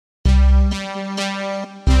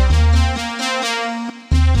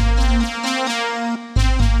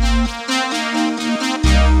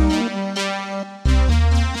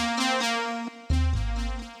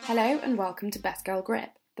and welcome to Best Girl Grip,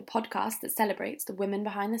 the podcast that celebrates the women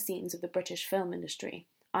behind the scenes of the British film industry.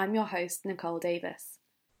 I'm your host, Nicole Davis.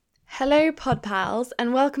 Hello, pod pals,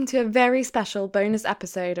 and welcome to a very special bonus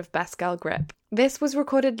episode of Best Girl Grip. This was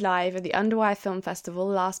recorded live at the Underwire Film Festival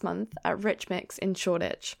last month at Rich Mix in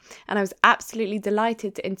Shoreditch, and I was absolutely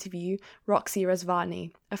delighted to interview Roxy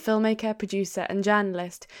Rezvani, a filmmaker, producer and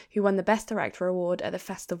journalist who won the Best Director award at the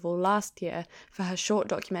festival last year for her short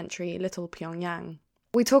documentary Little Pyongyang.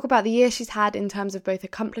 We talk about the year she's had in terms of both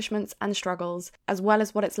accomplishments and struggles, as well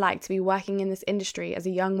as what it's like to be working in this industry as a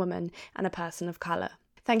young woman and a person of colour.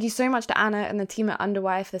 Thank you so much to Anna and the team at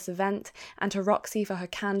Underwire for this event, and to Roxy for her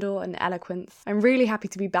candour and eloquence. I'm really happy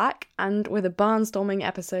to be back, and with a barnstorming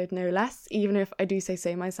episode no less, even if I do say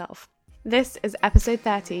so myself. This is episode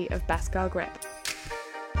 30 of Best Girl Grip.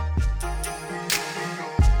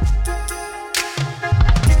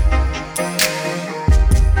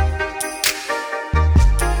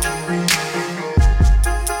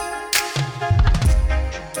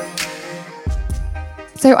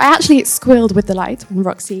 So I actually squealed with delight when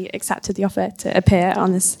Roxy accepted the offer to appear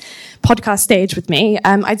on this podcast stage with me.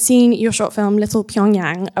 I'd seen your short film Little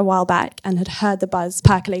Pyongyang a while back and had heard the buzz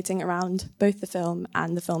percolating around both the film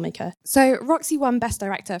and the filmmaker. So Roxy won Best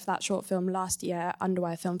Director for that short film last year at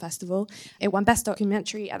Underwire Film Festival. It won Best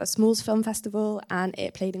Documentary at the Smalls Film Festival, and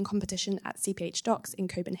it played in competition at CPH Docs in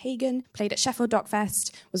Copenhagen, played at Sheffield Doc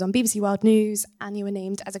Fest, was on BBC World News, and you were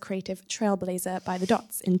named as a creative trailblazer by the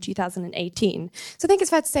Dots in 2018. So I think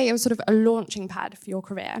it's fair to say it was sort of a launching pad for your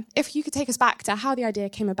career. If you could take us back to how the idea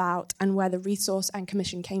came about and where the resource and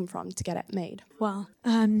commission came from to get it made. Well,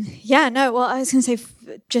 I was going to say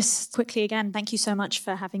just quickly again, thank you so much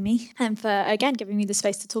for having me and for, again, giving me the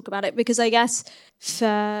space to talk about it, because I guess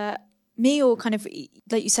for me, or kind of,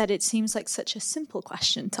 like you said, it seems like such a simple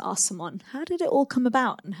question to ask someone. How did it all come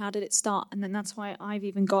about and how did it start? And then that's why I've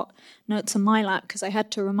even got notes on my lap, because I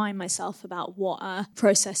had to remind myself about what a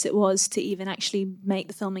process it was to even actually make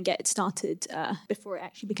the film and get it started before it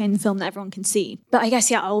actually became the film that everyone can see. But I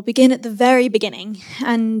guess, I'll begin at the very beginning.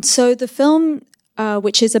 And so the film,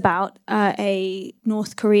 which is about a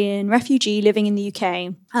North Korean refugee living in the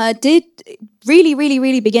UK, did really, really,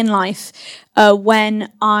 really begin life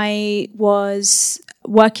when I was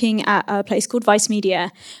working at a place called Vice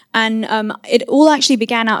Media. And it all actually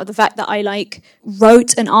began out of the fact that I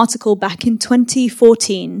wrote an article back in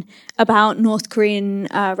 2014 about North Korean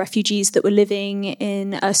refugees that were living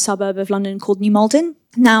in a suburb of London called New Malden.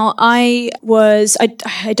 Now, I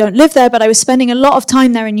don't live there, but I was spending a lot of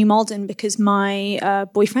time there in New Malden because my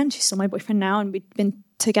boyfriend, who's still my boyfriend now, and we'd been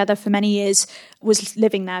together for many years, was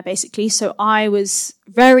living there basically. So I was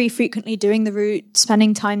very frequently doing the route,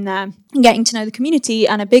 spending time there, and getting to know the community.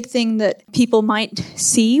 And a big thing that people might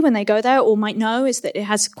see when they go there or might know is that it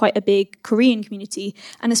has quite a big Korean community.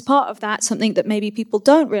 And as part of that, something that maybe people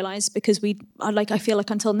don't realize, because I feel like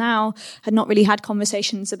until now had not really had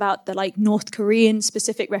conversations about the North Korean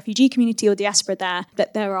specific refugee community or diaspora there,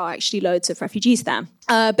 that there are actually loads of refugees there.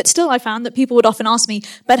 But still, I found that people would often ask me,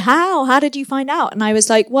 but how? How did you find out? And I was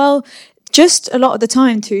like, well, just a lot of the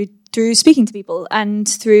time through speaking to people and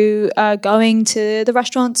through going to the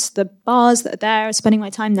restaurants, the bars that are there, spending my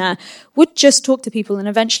time there, would just talk to people, and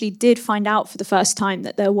eventually did find out for the first time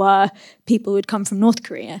that there were people who had come from North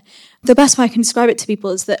Korea. The best way I can describe it to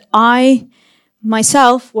people is that I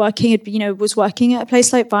myself was working at a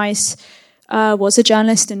place like Vice, was a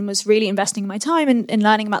journalist and was really investing my time in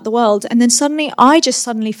learning about the world. And then I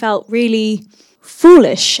suddenly felt really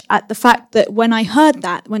foolish at the fact that when I heard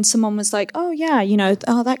that, when someone was like, oh yeah,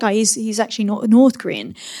 that guy, he's actually not North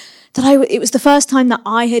Korean, it was the first time that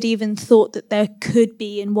I had even thought that there could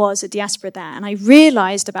be and was a diaspora there. And I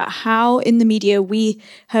realized about how in the media we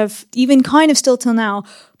have, even kind of still till now,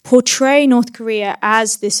 portray North Korea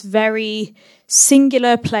as this very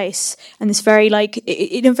singular place, and this very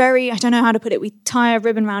in a very, I don't know how to put it, we tie a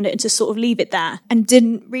ribbon around it and just sort of leave it there, and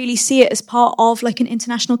didn't really see it as part of an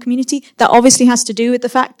international community. That obviously has to do with the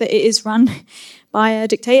fact that it is run by a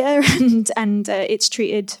dictator and it's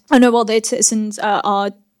treated, the citizens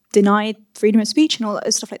are denied freedom of speech and all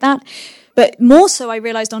that stuff like that. But more so, I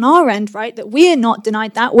realized on our end, right, that we're not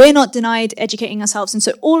denied that. We're not denied educating ourselves. And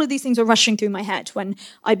so all of these things were rushing through my head when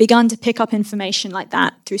I began to pick up information like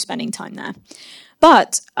that through spending time there.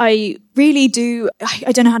 But I really do,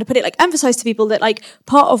 I don't know how to put it, emphasize to people that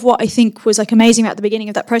part of what I think was amazing about the beginning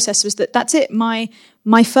of that process was that's it. My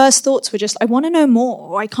first thoughts were just, I want to know more,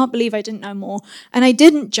 or I can't believe I didn't know more. And I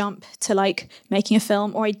didn't jump to making a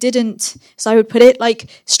film, or I didn't, so I would put it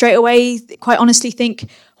straight away, quite honestly think,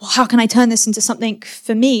 how can I turn this into something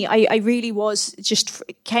for me? I really was just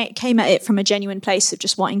came at it from a genuine place of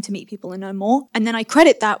just wanting to meet people and know more. And then I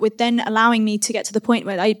credit that with then allowing me to get to the point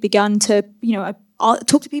where I'd begun to, I'll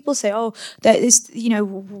talk to people, say, there is,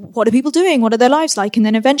 what are people doing? What are their lives like? And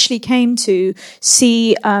then eventually came to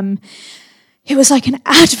see, it was like an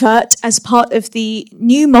advert as part of the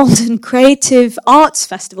New Malden Creative Arts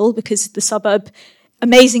Festival, because the suburb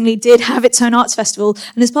amazingly did have its own arts festival.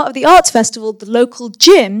 And as part of the arts festival, the local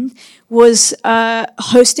gym was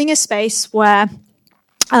hosting a space where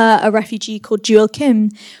a refugee called Jewel Kim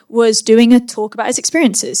was doing a talk about his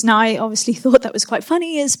experiences. Now, I obviously thought that was quite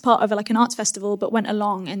funny as part of an arts festival, but went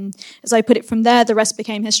along. And as I put it, from there, the rest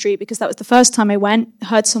became history, because that was the first time I went,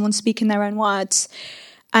 heard someone speak in their own words.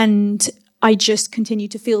 And I just continued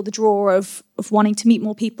to feel the draw of wanting to meet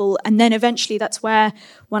more people. And then eventually that's where,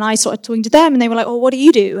 when I started talking to them and they were like, what do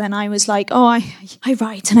you do? And I was like, I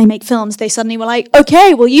write and I make films. They suddenly were like,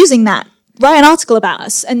 okay, well, using that, write an article about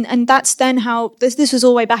us. And that's then how, this was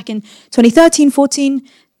all the way back in 2013, 14.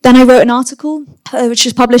 Then I wrote an article, which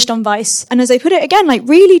was published on Vice. And as I put it again,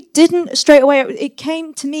 really didn't straight away, it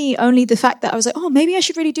came to me only the fact that I was like, maybe I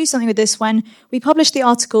should really do something with this, when we published the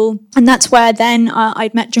article. And that's where then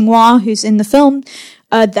I'd met Jung-Hwa, who's in the film,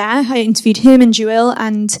 there. I interviewed him and Jewel,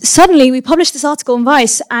 and suddenly we published this article on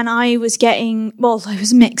Vice, and I was getting, it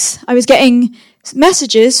was a mix. I was getting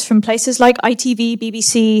messages from places like ITV,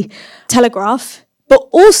 BBC, Telegraph, but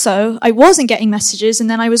also I wasn't getting messages, and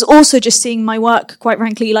then I was also just seeing my work, quite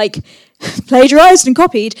frankly, plagiarized and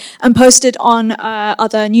copied and posted on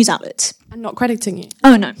other news outlets. And not crediting you?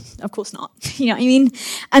 Oh, no, of course not. You know what I mean?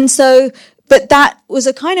 And so, but that was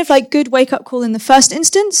a kind of good wake-up call in the first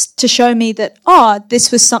instance to show me that,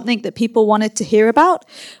 this was something that people wanted to hear about,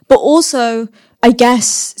 but also, I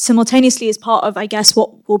guess, simultaneously as part of,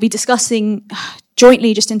 what we'll be discussing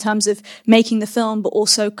jointly, just in terms of making the film, but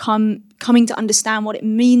also coming to understand what it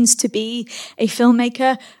means to be a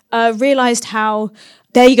filmmaker, realized how,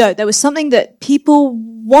 there you go, there was something that people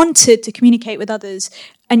wanted to communicate with others,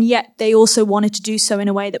 and yet they also wanted to do so in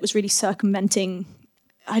a way that was really circumventing,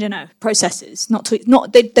 processes.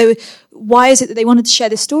 Why is it that they wanted to share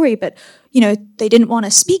this story, but, they didn't want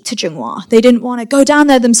to speak to Jung-Hwa. They didn't want to go down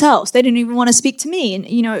there themselves. They didn't even want to speak to me. And,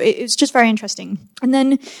 it was just very interesting. And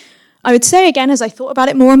then I would say again, as I thought about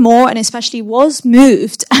it more and more, and especially was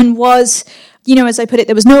moved and was, as I put it,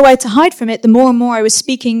 there was no way to hide from it, the more and more I was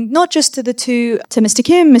speaking, not just to Mr.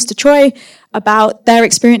 Kim, Mr. Choi, about their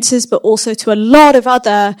experiences, but also to a lot of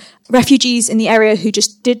other refugees in the area who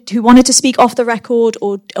wanted to speak off the record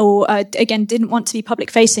or again, didn't want to be public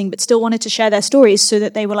facing, but still wanted to share their stories, so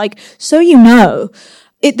that they were like,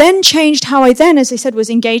 It then changed how I then, as I said, was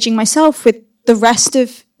engaging myself with the rest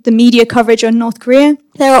of the media coverage on North Korea.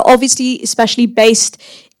 There are obviously, especially based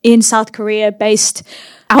in South Korea, based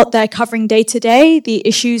out there covering day to day the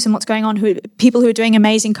issues and what's going on, people who are doing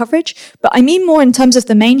amazing coverage. But I mean more in terms of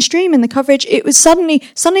the mainstream and the coverage. It was suddenly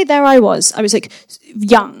there I was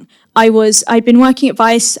young. I'd been working at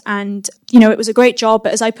Vice, and, it was a great job,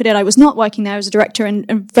 but as I put it, I was not working there as a director,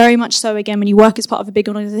 and very much so, again, when you work as part of a big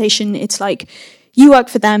organization, it's like, you work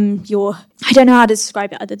for them, I don't know how to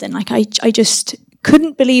describe it other than, I just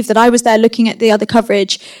couldn't believe that I was there looking at the other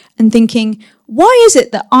coverage and thinking, why is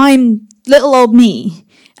it that I'm little old me,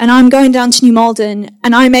 and I'm going down to New Malden,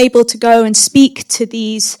 and I'm able to go and speak to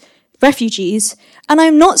these refugees, and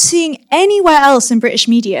I'm not seeing anywhere else in British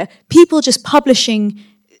media people just publishing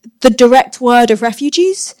the direct word of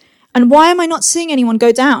refugees? And why am I not seeing anyone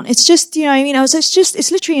go down? It's just,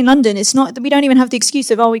 it's literally in London. It's not that we don't even have the excuse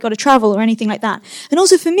of, we got to travel or anything like that. And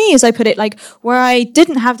also for me, as I put it, where I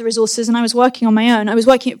didn't have the resources and I was working on my own, I was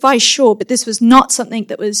working at Vice, sure, but this was not something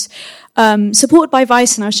that was supported by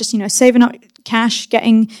Vice, and I was just, saving up cash,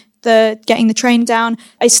 getting the train down.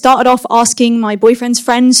 I started off asking my boyfriend's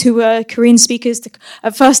friends who were Korean speakers.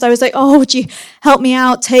 At first I was like, would you help me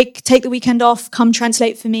out? Take the weekend off, come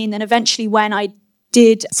translate for me. And then eventually, when I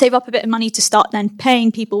did save up a bit of money to start then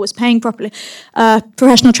paying people, was paying properly,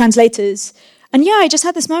 professional translators. And I just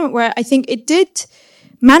had this moment where I think it did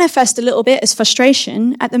manifest a little bit as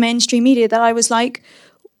frustration at the mainstream media, that I was like,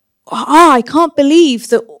 I can't believe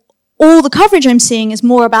that all the coverage I'm seeing is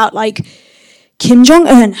more about Kim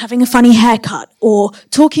Jong-un having a funny haircut, or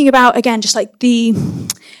talking about, again, just the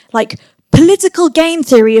political game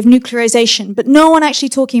theory of nuclearization, but no one actually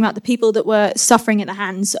talking about the people that were suffering at the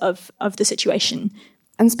hands of the situation.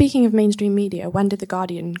 And speaking of mainstream media, when did The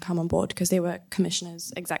Guardian come on board? Because they were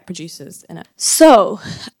commissioners, exec producers in it. So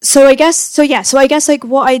I guess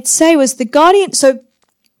what I'd say was The Guardian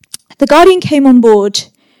came on board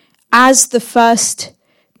as the first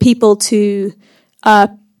people to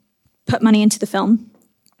put money into the film.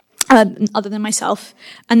 other than myself.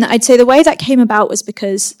 And I'd say the way that came about was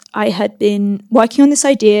because I had been working on this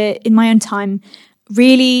idea in my own time,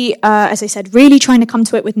 really, as I said, really trying to come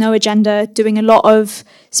to it with no agenda, doing a lot of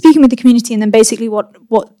speaking with the community. And then basically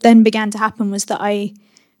what then began to happen was that I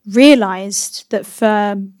realized that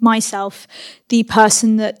for myself, the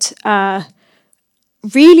person that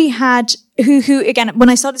really had, who again, when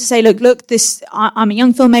I started to say, look, this, I'm a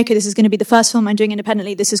young filmmaker, this is going to be the first film I'm doing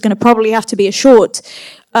independently, this is going to probably have to be a short,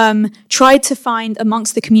 tried to find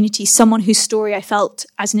amongst the community someone whose story I felt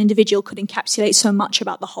as an individual could encapsulate so much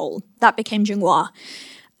about the whole. That became Jinghua.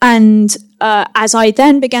 And as I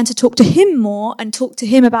then began to talk to him more and talk to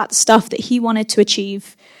him about the stuff that he wanted to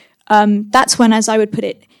achieve, that's when, as I would put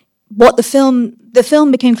it, what the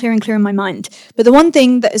film became clearer and clearer in my mind. But the one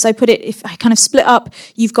thing that, as I put it, if I kind of split up,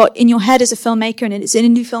 you've got in your head as a filmmaker, and it's an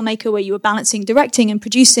indie filmmaker where you are balancing directing and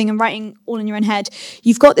producing and writing all in your own head.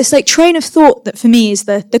 You've got this like train of thought that for me is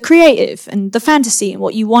the creative and the fantasy and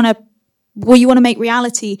what you want to make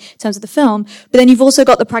reality in terms of the film. But then you've also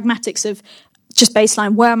got the pragmatics of just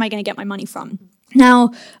baseline, where am I going to get my money from?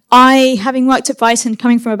 Now, I, having worked at Vice and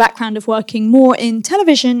coming from a background of working more in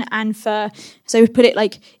television and for, as I would put it,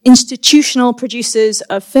 like institutional producers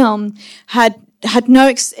of film, had no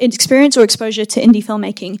experience or exposure to indie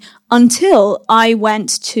filmmaking until I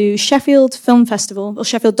went to Sheffield Film Festival, or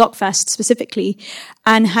Sheffield Doc Fest specifically,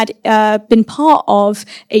 and had been part of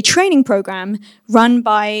a training program run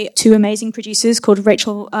by two amazing producers called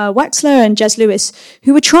Rachel Wexler and Jez Lewis,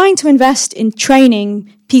 who were trying to invest in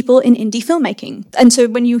training people in indie filmmaking. And so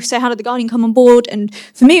when you say, how did The Guardian come on board? And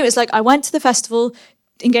for me, it was like, I went to the festival,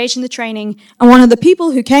 engaged in the training, and one of the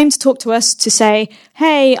people who came to talk to us to say,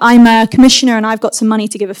 hey, I'm a commissioner and I've got some money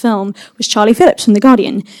to give a film, was Charlie Phillips from The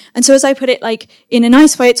Guardian. And so as I put it, like, in a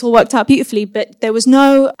nice way, it's all worked out beautifully, but there was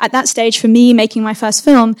no, at that stage for me making my first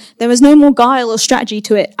film, there was no more guile or strategy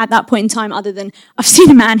to it at that point in time other than, I've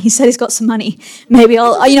seen a man, he said he's got some money, maybe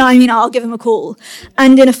I'll give him a call.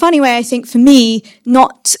 And in a funny way, I think for me,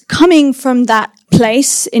 not coming from that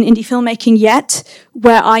place in indie filmmaking yet,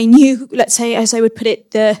 where I knew, let's say, as I would put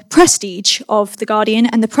it, the prestige of The Guardian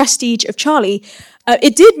and the prestige of Charlie,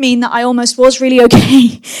 it did mean that I almost was really okay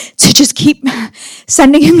to just keep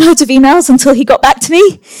sending him loads of emails until he got back to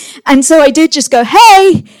me. And so I did just go,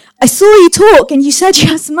 hey, I saw you talk and you said you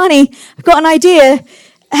have some money. I've got an idea.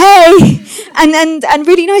 Hey, and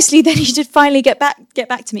really nicely, then he did finally get back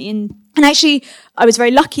to me. And actually, I was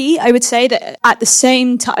very lucky, I would say, that at the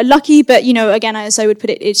same time, lucky, but, again, as I would put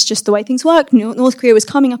it, it's just the way things work. North Korea was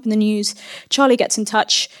coming up in the news. Charlie gets in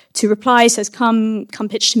touch to reply, says, come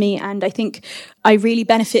pitch to me. And I think I really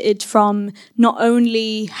benefited from not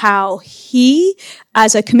only how he,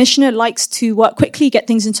 as a commissioner, likes to work quickly, get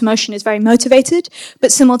things into motion, is very motivated,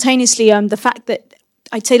 but simultaneously, the fact that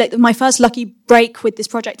I'd say like my first lucky break with this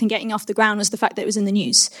project and getting off the ground was the fact that it was in the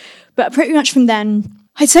news. But pretty much from then,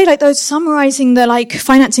 I'd say like those summarizing the like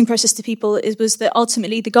financing process to people was that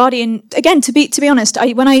ultimately The Guardian, again, to be honest,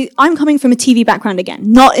 I'm coming from a TV background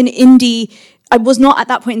again, not an indie. I was not at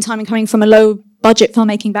that point in time coming from a low budget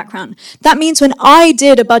filmmaking background. That means when I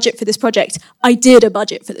did a budget for this project, I did a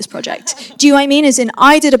budget for this project. Do you know what I mean? As in,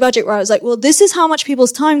 I did a budget where I was like, well, this is how much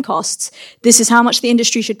people's time costs. This is how much the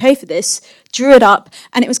industry should pay for this. Drew it up,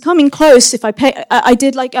 and it was coming close. If I pay, I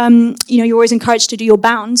did like, you're always encouraged to do your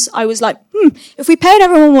bounds. I was like, if we paid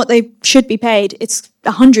everyone what they should be paid, it's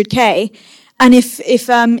 100K. And if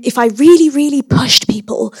I really, really pushed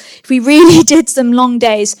people, if we really did some long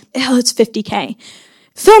days, it's 50K.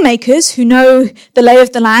 Filmmakers who know the lay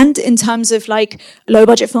of the land in terms of like low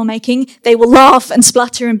budget filmmaking, they will laugh and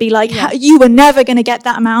splutter and be like, you were never going to get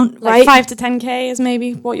that amount, like right? 5 to 10K is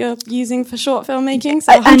maybe what you're using for short filmmaking.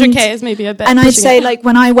 So 100K is maybe a bit. And I'd say like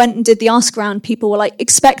when I went and did the ask round, people were like,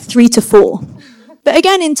 expect 3 to 4. But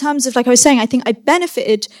again, in terms of, like I was saying, I think I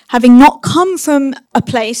benefited having not come from a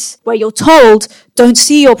place where you're told, don't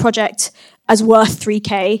see your project as worth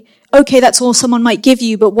 3K. Okay, that's all someone might give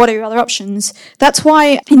you, but what are your other options? That's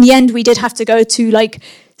why, in the end, we did have to go to, like,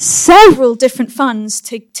 several different funds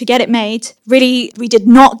to get it made. Really, we did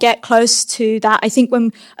not get close to that. I think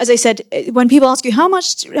when, as I said, when people ask you, how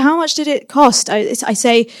much did it cost? I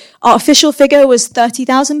say our official figure was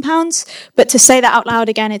 £30,000. But to say that out loud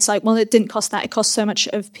again, it's like, well, it didn't cost that. It cost so much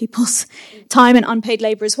of people's time and unpaid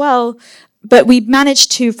labor as well. But we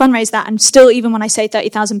managed to fundraise that, and still, even when I say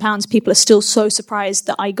 £30,000, people are still so surprised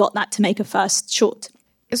that I got that to make a first short.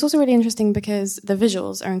 It's also really interesting because the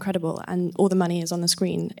visuals are incredible and all the money is on the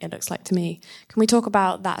screen, it looks like to me. Can we talk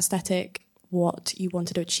about that aesthetic, what you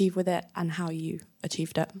wanted to achieve with it and how you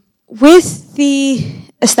achieved it? With the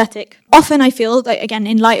aesthetic, often I feel that, again,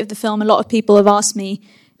 in light of the film, a lot of people have asked me,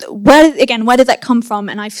 where did that come from?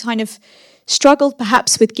 And I've kind of struggled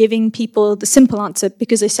perhaps with giving people the simple answer,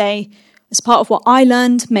 because I say, as part of what I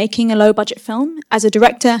learned making a low budget film as a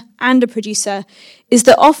director and a producer, is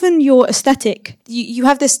that often your aesthetic, you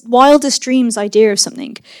have this wildest dreams idea of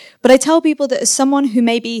something. But I tell people that as someone who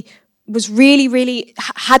maybe was really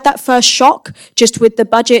had that first shock just with the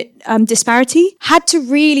budget disparity, had to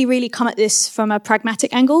really come at this from a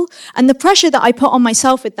pragmatic angle. And the pressure that I put on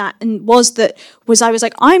myself with that I was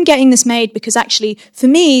like, I'm getting this made because actually for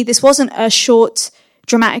me this wasn't a short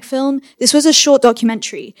dramatic film. This was a short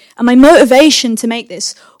documentary. And my motivation to make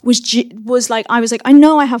this was like, I was like, I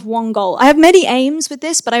know I have one goal. I have many aims with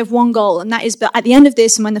this, but I have one goal. And that is, but at the end of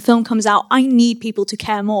this, and when the film comes out, I need people to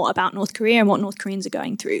care more about North Korea and what North Koreans are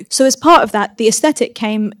going through. So as part of that, the aesthetic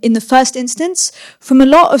came in the first instance from a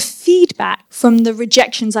lot of feedback from the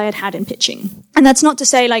rejections I had in pitching. And that's not to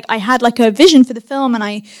say like I had like a vision for the film and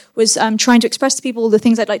I was trying to express to people the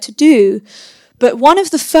things I'd like to do. But one of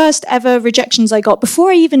the first ever rejections I got before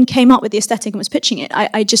I even came up with the aesthetic and was pitching it,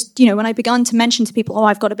 I just, when I began to mention to people,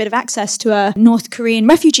 I've got a bit of access to a North Korean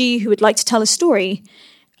refugee who would like to tell a story.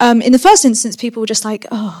 In the first instance, people were just like,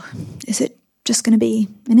 is it just going to be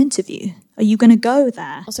an interview? Are you going to go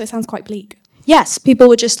there? Also, it sounds quite bleak. Yes, people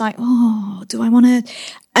were just like, do I want to?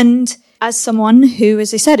 And as someone who,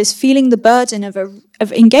 as I said, is feeling the burden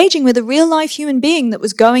of engaging with a real life human being that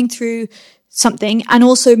was going through something and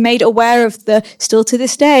also made aware of the, still to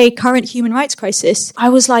this day, current human rights crisis, I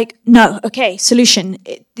was like, no, okay, solution.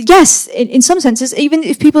 Yes, in some senses, even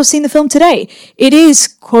if people have seen the film today, it is,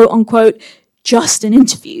 quote unquote, just an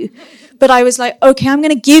interview. But I was like, okay, I'm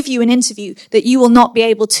going to give you an interview that you will not be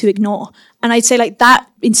able to ignore. And I'd say like that,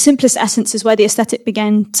 in simplest essence, is where the aesthetic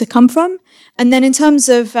began to come from. And then in terms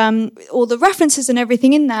of all the references and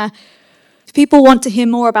everything in there, if people want to hear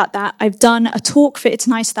more about that, I've done a talk for It's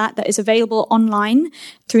Nice That is available online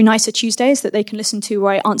through Nicer Tuesdays that they can listen to,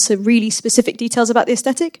 where I answer really specific details about the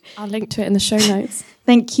aesthetic. I'll link to it in the show notes.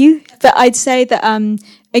 Thank you. But I'd say that,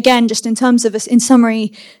 again, just in terms of, in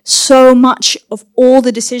summary, so much of all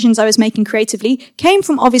the decisions I was making creatively came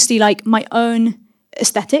from obviously like my own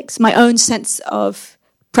aesthetics, my own sense of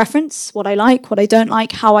preference, what I like, what I don't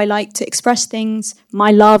like, how I like to express things,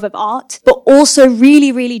 my love of art, but also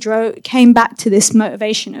really came back to this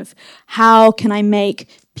motivation of how can I make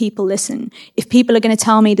people listen? If people are going to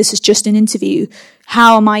tell me this is just an interview,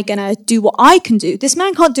 how am I going to do what I can do? This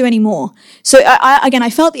man can't do any more. So I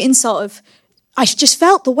felt the insult of, I just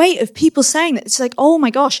felt the weight of people saying that. It's like, oh my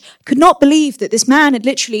gosh, I could not believe that this man had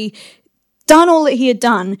literally done all that he had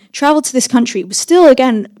done, traveled to this country, was still,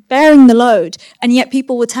 again, bearing the load, and yet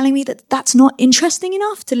people were telling me that that's not interesting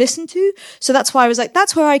enough to listen to. So that's why I was like,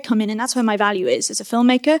 that's where I come in, and that's where my value is as a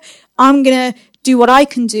filmmaker. I'm going to do what I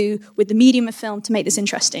can do with the medium of film to make this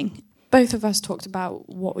interesting. Both of us talked about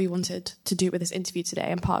what we wanted to do with this interview today,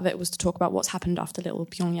 and part of it was to talk about what's happened after Little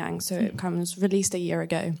Pyongyang. So it was released a year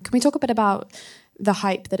ago. Can we talk a bit about the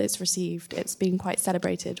hype that it's received? It's been quite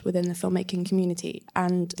celebrated within the filmmaking community,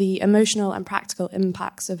 and the emotional and practical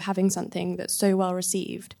impacts of having something that's so well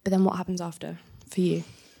received. But then what happens after for you?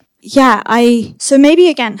 Yeah, so maybe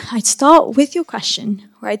again, I'd start with your question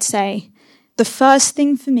where I'd say the first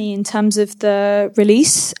thing for me in terms of the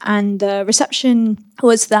release and the reception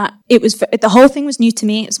was that the whole thing was new to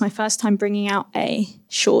me. It was my first time bringing out a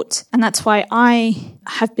short. And that's why I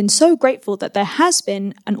have been so grateful that there has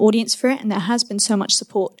been an audience for it and there has been so much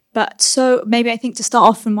support. But so maybe I think to start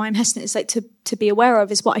off and why I'm hesitant is like to be aware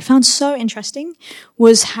of is what I found so interesting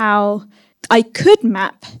was how I could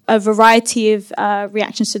map a variety of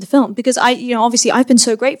reactions to the film because obviously I've been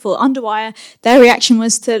so grateful. Underwire, their reaction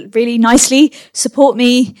was to really nicely support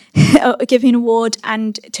me, give me an award,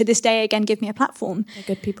 and to this day, again, give me a platform.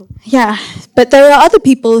 They're good people. Yeah, but there are other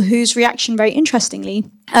people whose reaction, very interestingly,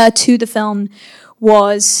 to the film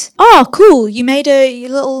was, "Oh, cool! You made a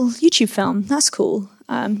little YouTube film. That's cool."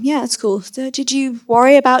 Yeah, that's cool. So did you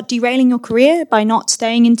worry about derailing your career by not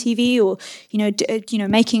staying in TV or,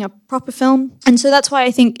 making a proper film? And so that's why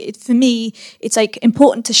I think for me, it's like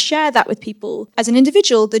important to share that with people. As an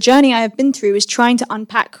individual, the journey I have been through is trying to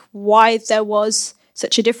unpack why there was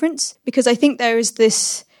such a difference. Because I think there is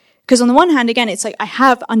this, because on the one hand, again, it's like I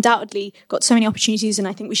have undoubtedly got so many opportunities and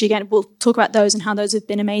I think we'll talk about those and how those have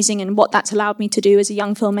been amazing and what that's allowed me to do as a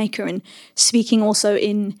young filmmaker and speaking also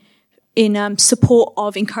in support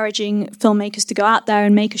of encouraging filmmakers to go out there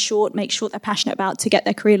and make short they're passionate about to get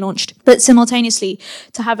their career launched. But simultaneously,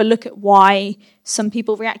 to have a look at why some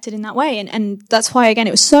people reacted in that way. And that's why, again,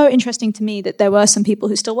 it was so interesting to me that there were some people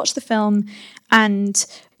who still watched the film and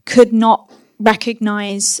could not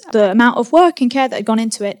recognize the amount of work and care that had gone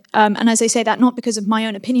into it. And as I say that, not because of my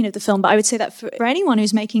own opinion of the film, but I would say that for anyone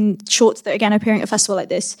who's making shorts that, again, are appearing at a festival like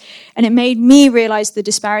this. And it made me realize the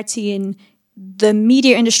disparity in the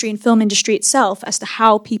media industry and film industry itself as to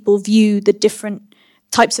how people view the different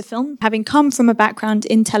types of film. Having come from a background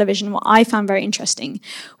in television, what I found very interesting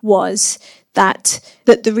was that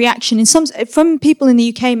the reaction from people in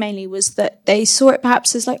the UK mainly was that they saw it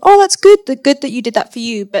perhaps as like, oh, that's good that you did that for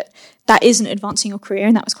you, but that isn't advancing your career,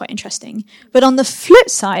 and that was quite interesting. But on the flip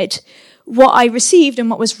side, what I received and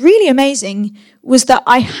what was really amazing was that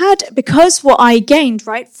I had, because what I gained,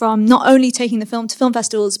 right, from not only taking the film to film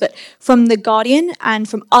festivals, but from The Guardian and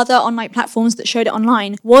from other online platforms that showed it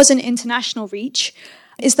online, was an international reach,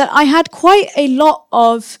 is that I had quite a lot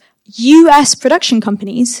of US production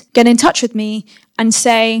companies get in touch with me and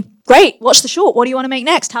say, great, watch the short. What do you want to make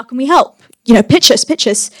next? How can we help? Pitch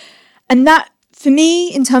us. And that, for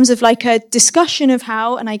me, in terms of like a discussion of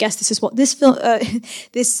how, and I guess this is what this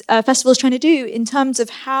festival is trying to do, in terms of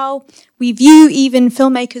how we view even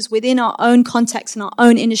filmmakers within our own context and our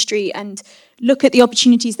own industry, and look at the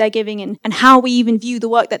opportunities they're giving, and how we even view the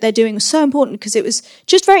work that they're doing, was so important, because it was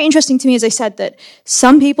just very interesting to me, as I said, that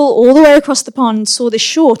some people all the way across the pond saw this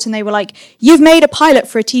short and they were like, you've made a pilot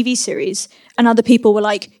for a TV series. And other people were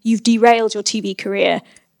like, you've derailed your TV career.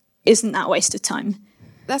 Isn't that a waste of time?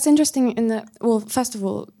 That's interesting in that, well, first of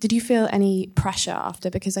all, did you feel any pressure after?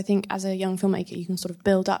 Because I think as a young filmmaker, you can sort of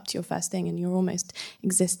build up to your first thing and you're almost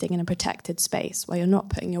existing in a protected space where you're not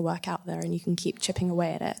putting your work out there and you can keep chipping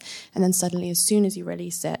away at it. And then suddenly, as soon as you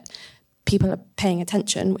release it, people are paying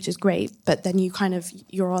attention, which is great, but then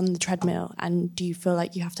you're on the treadmill, and do you feel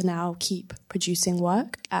like you have to now keep producing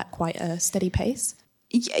work at quite a steady pace?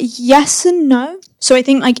 Yes and no. So I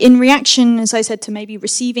think, like, in reaction, as I said, to maybe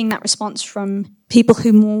receiving that response from people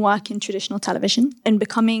who more work in traditional television and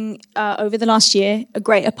becoming, over the last year, a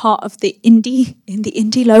greater part of the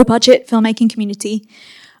indie low budget filmmaking community,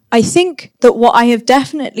 I think that what I have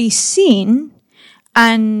definitely seen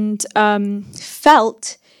and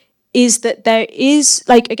felt is that there is,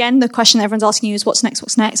 like, again, the question that everyone's asking you is what's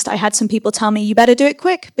next? I had some people tell me, you better do it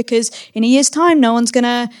quick, because in a year's time, no one's going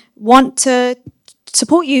to want to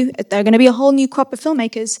support you. There are going to be a whole new crop of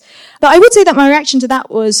filmmakers. But I would say that my reaction to that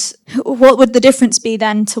was, what would the difference be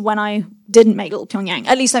then to when I didn't make Little Pyongyang?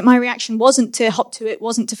 At least, like, my reaction wasn't to hop to it,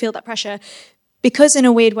 wasn't to feel that pressure, because in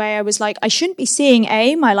a weird way I was like, I shouldn't be seeing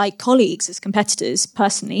my like colleagues as competitors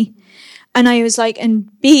personally. And I was like, and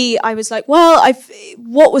B, I was like, well,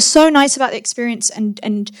 what was so nice about the experience,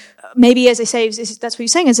 and maybe, as I say, that's what you're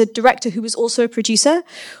saying, as a director who was also a producer,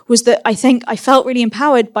 was that I think I felt really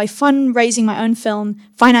empowered by fundraising my own film,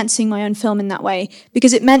 financing my own film in that way,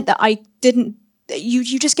 because it meant that I didn't,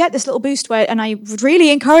 you just get this little boost where, and I would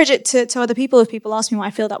really encourage it to other people. If people ask me why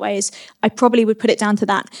I feel that way, is I probably would put it down to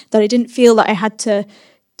that I didn't feel that I had to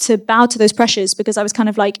bow to those pressures, because I was kind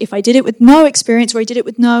of like, if I did it with no experience, or I did it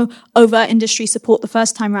with no overt industry support the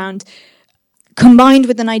first time round, combined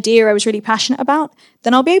with an idea I was really passionate about,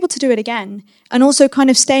 then I'll be able to do it again. And also kind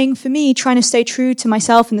of trying to stay true to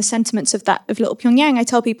myself and the sentiments of Little Pyongyang. I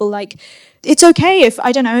tell people, like, it's okay if,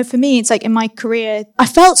 I don't know, for me, it's like in my career, I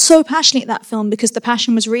felt so passionate at that film because the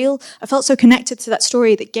passion was real. I felt so connected to that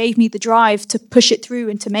story that gave me the drive to push it through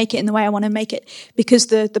and to make it in the way I want to make it, because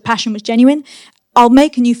the passion was genuine. I'll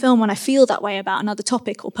make a new film when I feel that way about another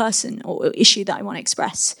topic or person or issue that I want to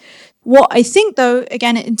express. What I think, though,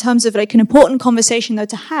 again, in terms of like an important conversation, though,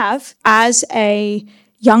 to have as a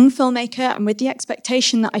young filmmaker, and with the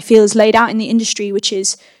expectation that I feel is laid out in the industry, which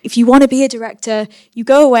is, if you want to be a director, you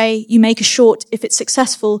go away, you make a short. If it's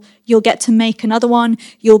successful, you'll get to make another one.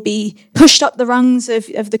 You'll be pushed up the rungs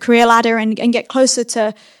of the career ladder and get closer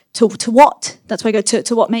to what? That's why I go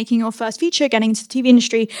to what, making your first feature, getting into the TV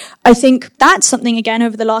industry. I think that's something, again,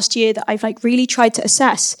 over the last year that I've like really tried to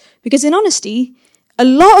assess, because in honesty, a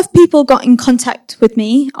lot of people got in contact with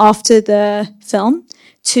me after the film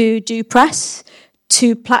to do press,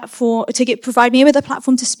 provide me with a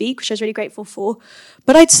platform to speak, which I was really grateful for.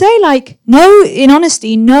 But I'd say, like, in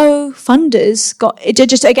honesty, no funders got it.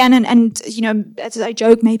 Just again, and you know, as I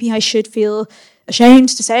joke, maybe I should feel ashamed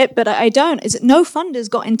to say it, but I don't. Is it no funders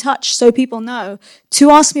got in touch, so people know, to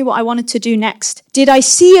ask me what I wanted to do next? Did I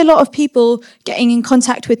see a lot of people getting in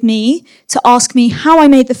contact with me to ask me how I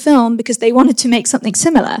made the film because they wanted to make something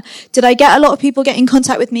similar? Did I get a lot of people get in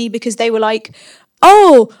contact with me because they were like,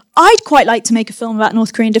 oh, I'd quite like to make a film about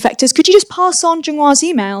North Korean defectors. Could you just pass on Jung-hwa's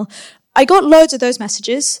email? I got loads of those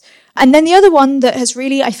messages. And then the other one that has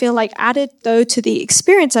really, I feel like, added, though, to the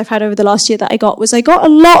experience I've had over the last year that I got a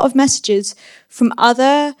lot of messages from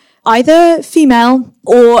other either female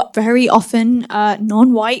or very often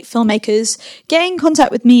non-white filmmakers getting in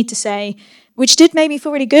contact with me to say, which did make me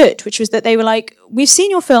feel really good, which was that they were like, we've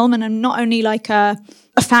seen your film, and I'm not only like a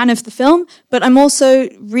fan of the film, but I'm also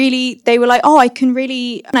really, they were like, oh, I can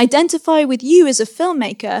really identify with you as a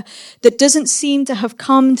filmmaker that doesn't seem to have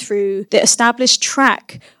come through the established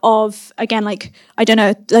track of, again, like, I don't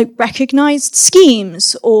know, like recognized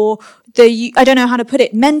schemes, or I don't know how to put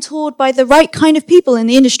it, mentored by the right kind of people in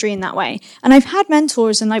the industry in that way. And I've had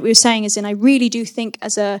mentors, and like we were saying, as in, I really do think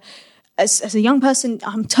as a young person,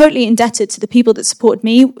 I'm totally indebted to the people that supported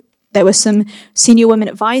me. There were some senior women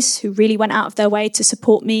at Vice who really went out of their way to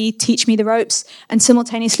support me, teach me the ropes. And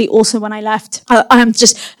simultaneously, also when I left, I'm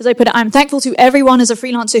just, as I put it, I'm thankful to everyone as a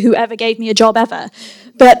freelancer who ever gave me a job ever.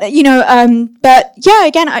 But, you know, but yeah,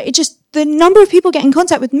 again, the number of people get in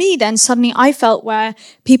contact with me, then suddenly I felt where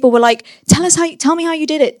people were like, tell me how you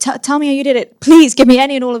did it. Tell me how you did it. Please give me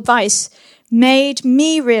any and all advice. Made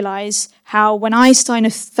me realize how when I kind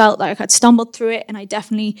of felt like I'd stumbled through it, and I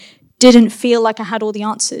definitely didn't feel like I had all the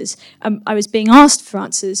answers. I was being asked for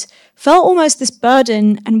answers, felt almost this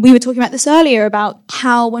burden. And we were talking about this earlier about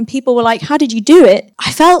how when people were like, how did you do it?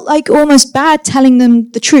 I felt like almost bad telling them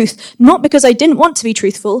the truth, not because I didn't want to be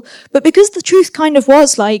truthful, but because the truth kind of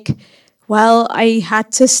was like, well, I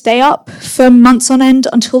had to stay up for months on end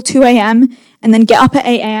until 2 a.m. and then get up at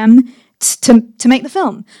 8 a.m. to make the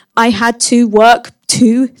film. I had to work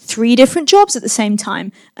 2-3 different jobs at the same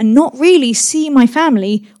time and not really see my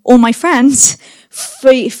family or my friends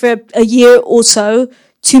for a year or so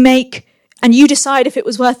to make, and you decide if it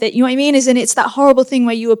was worth it. You know what I mean? It's that horrible thing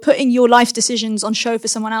where you were putting your life decisions on show for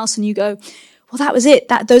someone else and you go, well, that was it.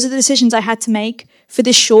 Those are the decisions I had to make for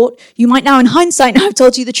this short. You might now, in hindsight, now I've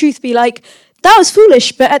told you the truth, be like, that was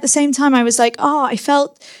foolish. But at the same time, I was like, oh, I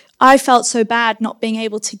felt so bad not being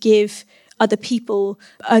able to give other people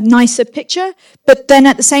a nicer picture. But then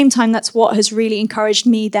at the same time, that's what has really encouraged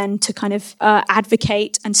me then to kind of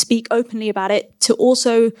advocate and speak openly about it, to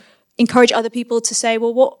also encourage other people to say,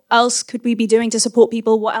 well, what else could we be doing to support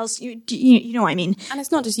people? What else? You know what I mean? And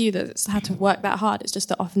it's not just you that's had to work that hard. It's just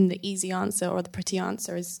that often the easy answer or the pretty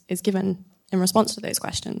answer is given in response to those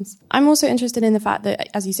questions. I'm also interested in the fact that,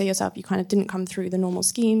 as you say yourself, you kind of didn't come through the normal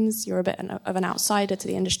schemes. You're a bit of an outsider to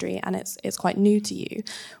the industry, and it's quite new to you.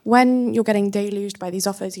 When you're getting deluged by these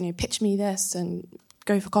offers, you know, pitch me this and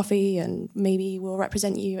go for coffee and maybe we'll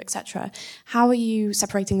represent you, etc. How are you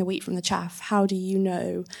separating the wheat from the chaff? How do you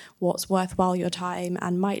know what's worthwhile your time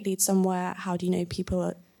and might lead somewhere? How do you know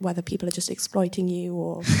whether people are just exploiting you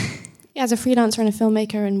or... Yeah, as a freelancer and a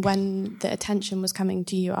filmmaker, and when the attention was coming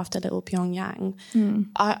to you after Little Pyongyang,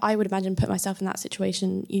 I would imagine, put myself in that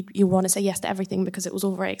situation, you want to say yes to everything because it was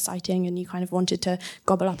all very exciting and you kind of wanted to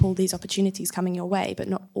gobble up all these opportunities coming your way, but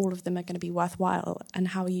not all of them are going to be worthwhile. And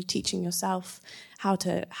how are you teaching yourself how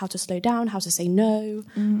to slow down, how to say no?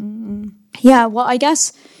 Yeah, well, I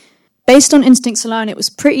guess... based on instincts alone, it was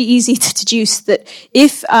pretty easy to deduce that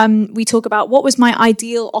if we talk about what was my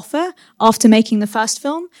ideal offer after making the first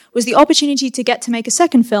film, was the opportunity to get to make a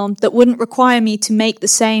second film that wouldn't require me to make the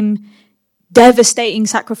same devastating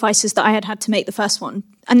sacrifices that I had had to make the first one.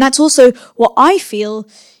 And that's also what I feel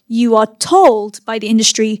you are told by the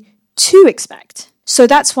industry to expect. So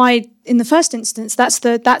that's why, in the first instance,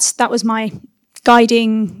 that was my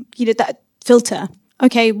guiding, that filter.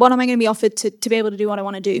 Okay, what am I going to be offered to be able to do what I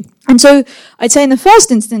want to do? And so I'd say in the first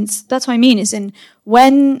instance, that's what I mean, is in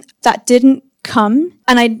when that didn't come,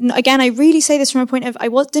 and I really say this from a point of,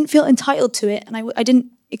 didn't feel entitled to it, and I didn't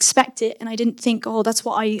expect it, and I didn't think, oh, that's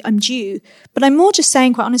what I'm due. But I'm more just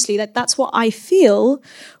saying, quite honestly, that that's what I feel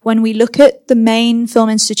when we look at the main film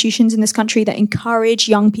institutions in this country that encourage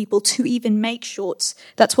young people to even make shorts.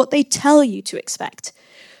 That's what they tell you to expect.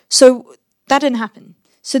 So that didn't happen.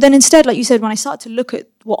 So then instead, like you said, when I started to look at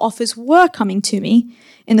what offers were coming to me,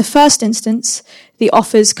 in the first instance, the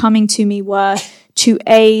offers coming to me were to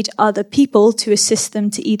aid other people, to assist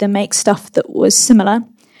them to either make stuff that was similar,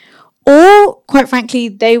 or, quite frankly,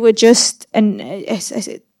 they were just things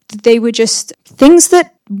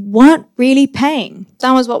that weren't really paying.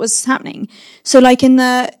 That was what was happening. So like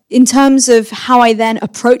in terms of how I then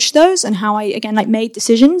approached those and how I, again, like made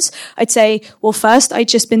decisions, I'd say, well, first, I'd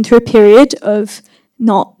just been through a period of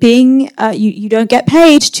not being, you don't get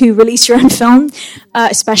paid to release your own film,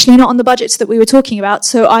 especially not on the budgets that we were talking about.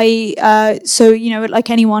 So like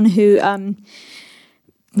anyone who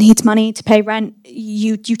needs money to pay rent,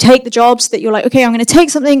 you take the jobs that you're like, okay, I'm going to take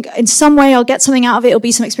something, in some way I'll get something out of it, it'll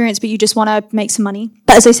be some experience, but you just want to make some money.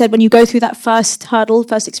 But as I said, when you go through that first hurdle,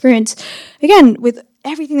 first experience, again, with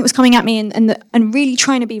everything that was coming at me and really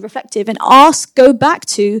trying to be reflective and go back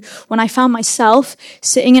to when I found myself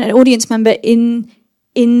sitting in an audience member in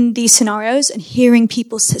these scenarios and hearing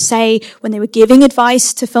people say when they were giving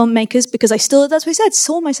advice to filmmakers, because I still, that's what I said,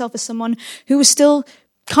 saw myself as someone who was still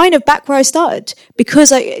kind of back where I started,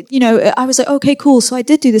 because I was like, okay, cool. So I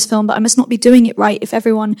did do this film, but I must not be doing it right if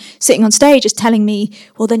everyone sitting on stage is telling me,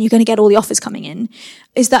 well, then you're going to get all the offers coming in.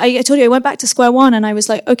 Is that I told you I went back to square one and I was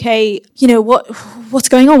like, okay, what's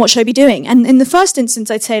going on? What should I be doing? And in the first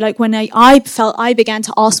instance, I'd say like when I felt I began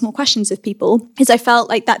to ask more questions of people, is I felt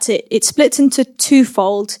like that's it. It splits into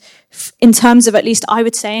twofold in terms of, at least I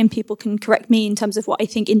would say, and people can correct me in terms of what I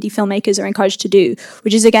think indie filmmakers are encouraged to do,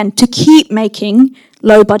 which is again, to keep making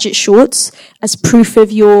low budget shorts as proof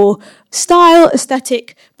of your style,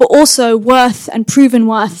 aesthetic, but also worth and proven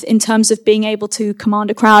worth in terms of being able to command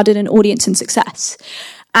a crowd and an audience and success.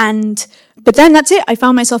 But then that's it. I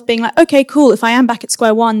found myself being like, okay, cool. If I am back at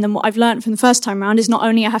square one, then what I've learned from the first time round is not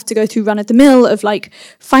only I have to go through run of the mill of like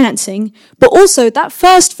financing, but also that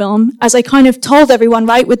first film, as I kind of told everyone,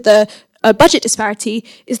 right, with the budget disparity,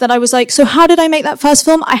 is that I was like, so how did I make that first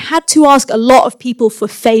film? I had to ask a lot of people for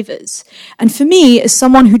favors. And for me, as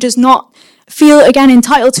someone who does not feel, again,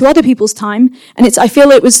 entitled to other people's time, and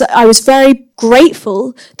I was very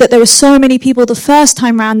grateful that there were so many people the first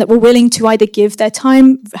time round that were willing to either give their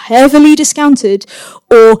time heavily discounted,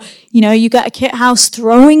 or, you get a kit house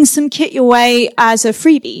throwing some kit your way as a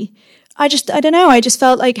freebie. I don't know. I just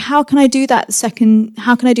felt like, how can I do that second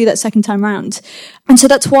time round? And so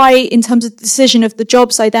that's why, in terms of the decision of the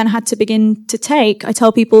jobs I then had to begin to take, I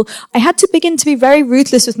tell people I had to begin to be very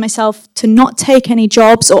ruthless with myself to not take any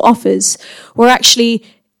jobs or offers where actually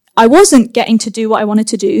I wasn't getting to do what I wanted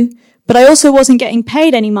to do, but I also wasn't getting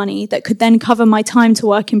paid any money that could then cover my time to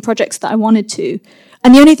work in projects that I wanted to.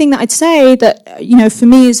 And the only thing that I'd say that, for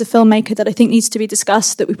me as a filmmaker that I think needs to be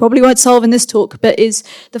discussed, that we probably won't solve in this talk, but is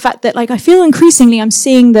the fact that, like, I feel increasingly I'm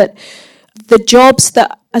seeing that the jobs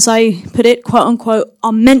that, as I put it, quote unquote,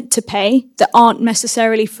 are meant to pay, that aren't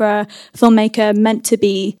necessarily for a filmmaker meant to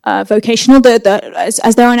be vocational,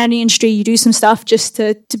 as there are in any industry, you do some stuff just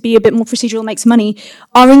to be a bit more procedural, make some money,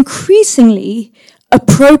 are increasingly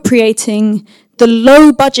appropriating the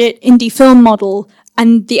low budget indie film model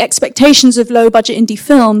and the expectations of low-budget indie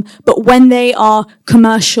film, but when they are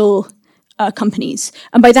commercial companies.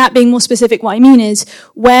 And by that being more specific, what I mean is,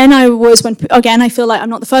 again, I feel like I'm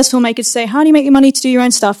not the first filmmaker to say, how do you make your money to do your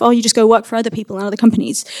own stuff? Oh, you just go work for other people and other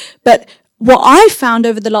companies. But what I found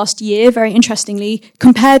over the last year, very interestingly,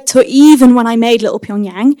 compared to even when I made Little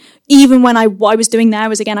Pyongyang, even when what I was doing there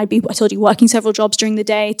was, again, I told you, working several jobs during the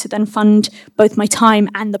day to then fund both my time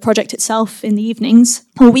and the project itself in the evenings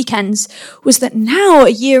or weekends, was that now, a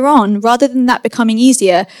year on, rather than that becoming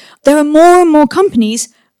easier, there are more and more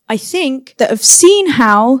companies, I think, that have seen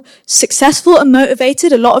how successful and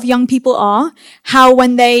motivated a lot of young people are, how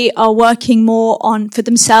when they are working more for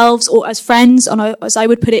themselves or as friends on as I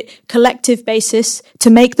would put it, collective basis to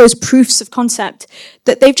make those proofs of concept,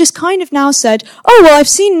 that they've just kind of now said, oh, well, I've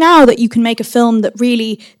seen now that you can make a film that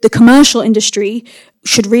really the commercial industry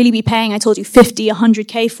should really be paying, I told you, 50,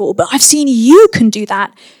 100K for, but I've seen you can do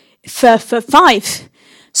that for 5.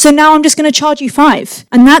 So now I'm just going to charge you 5.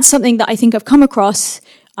 And that's something that I think I've come across.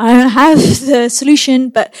 I don't have the solution,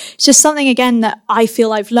 but it's just something, again, that I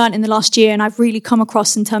feel I've learned in the last year and I've really come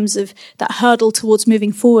across in terms of that hurdle towards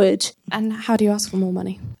moving forward. And how do you ask for more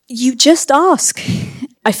money? You just ask.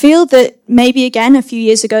 I feel that maybe, again, a few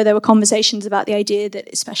years ago, there were conversations about the idea that,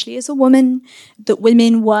 especially as a woman, that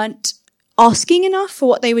women weren't asking enough for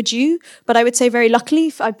what they were due. But I would say, very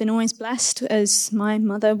luckily, I've been always blessed, as my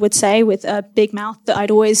mother would say, with a big mouth, that I'd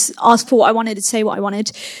always ask for what I wanted and say what I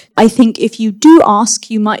wanted. I think if you do ask,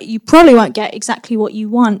 you probably won't get exactly what you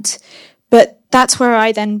want. But that's where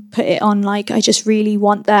I then put it on, like, I just really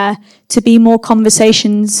want there to be more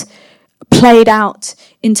conversations played out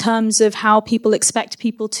in terms of how people expect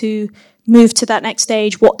people to move to that next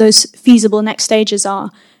stage, what those feasible next stages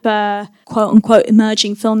are for quote-unquote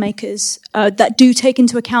emerging filmmakers that do take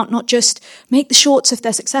into account not just make the shorts if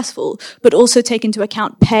they're successful, but also take into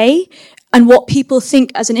account pay and what people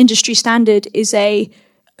think as an industry standard is a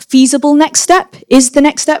feasible next step. Is the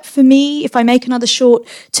next step for me, if I make another short,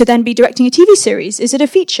 to then be directing a TV series? Is it a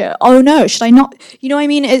feature? Oh no, should I not? You know what I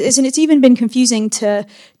mean? It's even been confusing to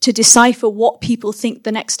decipher what people think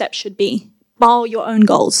the next step should be, bar your own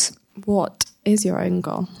goals. What is your own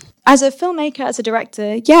goal? As a filmmaker, as a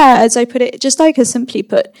director, as I put it, just like as simply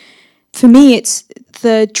put, for me, it's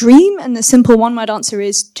the dream, and the simple one-word answer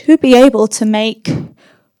is to be able to make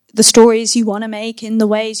the stories you want to make in the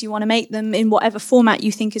ways you want to make them in whatever format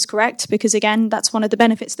you think is correct, because again, that's one of the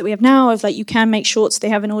benefits that we have now of like, you can make shorts, they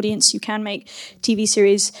have an audience, you can make TV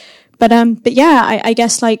series. But yeah, I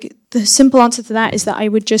guess like the simple answer to that is that I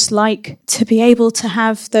would just like to be able to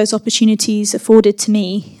have those opportunities afforded to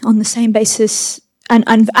me on the same basis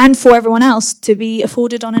and for everyone else to be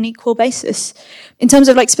afforded on an equal basis. In terms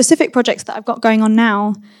of like specific projects that I've got going on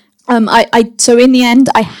now, so in the end,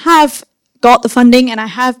 I have got the funding and I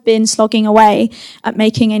have been slogging away at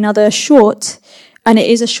making another short, and it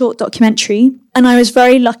is a short documentary. And I was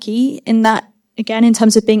very lucky in that, again, in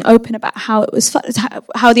terms of being open about how it was,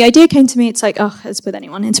 how the idea came to me. It's like, as with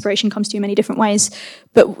anyone, inspiration comes to you many different ways.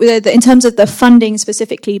 But in terms of the funding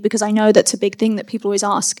specifically, because I know that's a big thing that people always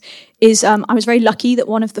ask, is I was very lucky that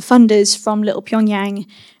one of the funders from Little Pyongyang,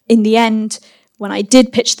 in the end, when I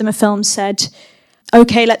did pitch them a film, said,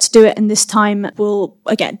 okay, let's do it. And this time we'll,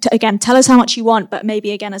 again, tell us how much you want. But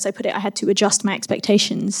maybe, again, as I put it, I had to adjust my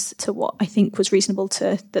expectations to what I think was reasonable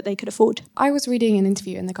that they could afford. I was reading an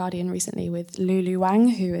interview in The Guardian recently with Lulu Wang,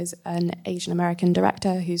 who is an Asian American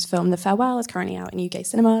director whose film The Farewell is currently out in UK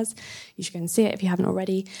cinemas. You should go and see it if you haven't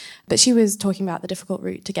already. But she was talking about the difficult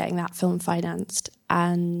route to getting that film financed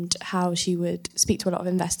and how she would speak to a lot of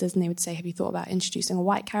investors and they would say, have you thought about introducing a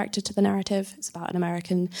white character to the narrative? It's about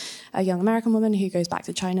a young American woman who goes back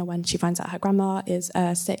to China when she finds out her grandma is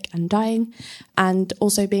sick and dying, and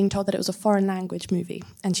also being told that it was a foreign language movie.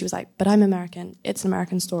 And she was like, but I'm American, it's an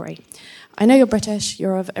American story. I know you're British,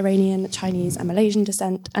 you're of Iranian, Chinese and Malaysian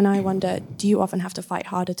descent, and I wonder, do you often have to fight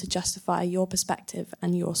harder to justify your perspective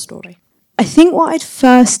and your story? I think what I'd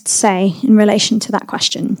first say in relation to that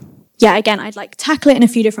question, again, I'd like tackle it in a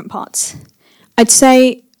few different parts. I'd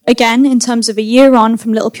say, again, in terms of a year on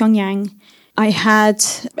from Little Pyongyang, I had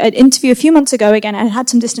an interview a few months ago. Again, I had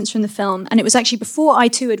some distance from the film, and it was actually before I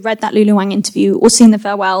too had read that Lulu Wang interview or seen The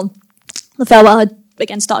Farewell. The Farewell had,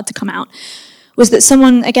 again, started to come out. Was that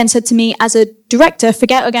someone, again, said to me as a director,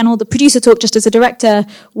 forget, again, all the producer talk, just as a director,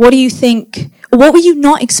 what do you think, or what were you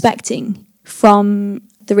not expecting from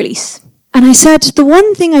the release? And I said, the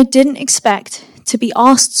one thing I didn't expect to be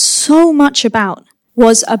asked so much about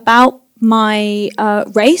was about my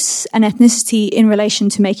race and ethnicity in relation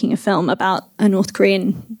to making a film about a North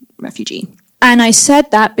Korean refugee. And I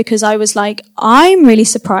said that because I was like, I'm really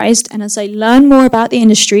surprised. And as I learn more about the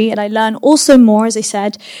industry, and I learn also more, as I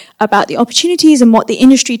said, about the opportunities and what the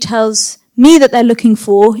industry tells me that they're looking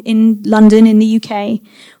for in London, in the UK,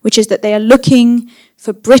 which is that they are looking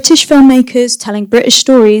for British filmmakers telling British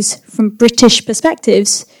stories from British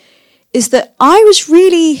perspectives, is that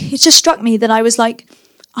it just struck me that I was like,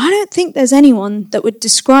 I don't think there's anyone that would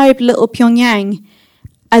describe Little Pyongyang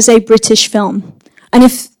as a British film. And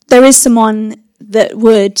if there is someone that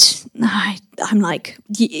would, I'm like,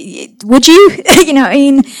 would you?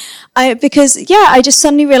 Because I just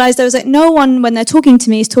suddenly realized there was like no one when they're talking to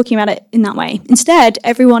me is talking about it in that way. Instead,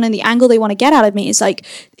 everyone in the angle they want to get out of me is like,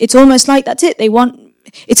 it's almost like that's it.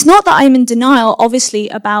 It's not that I'm in denial, obviously,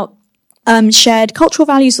 about shared cultural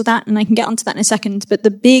values or that, and I can get onto that in a second, but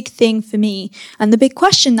the big thing for me, and the big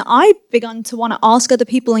question that I've begun to want to ask other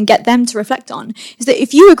people and get them to reflect on, is that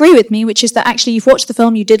if you agree with me, which is that actually you've watched the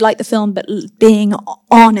film, you did like the film, but being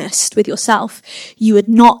honest with yourself, you would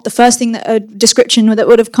not, the first thing that a description that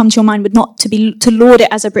would have come to your mind would not to laud it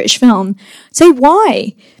as a British film. Say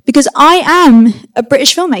why? Because I am a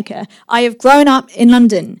British filmmaker. I have grown up in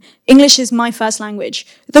London. English is my first language.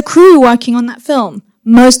 The crew working on that film,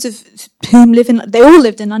 most of whom they all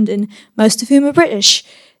lived in London, most of whom are British.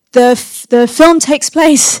 The film takes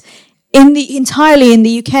place entirely in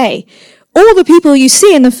the UK. All the people you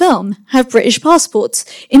see in the film have British passports.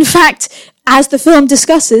 In fact, as the film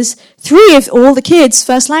discusses, 3 of all the kids'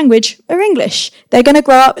 first language are English. They're going to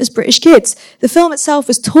grow up as British kids. The film itself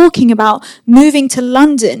was talking about moving to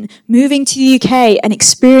London, moving to the UK, and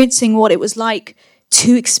experiencing what it was like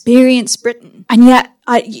to experience Britain. And yet,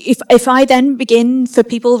 if I then begin for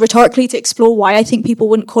people rhetorically to explore why I think people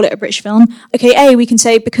wouldn't call it a British film, okay, we can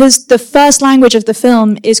say because the first language of the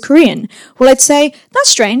film is Korean. Well, I'd say that's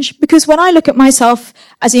strange because when I look at myself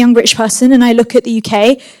as a young British person and I look at the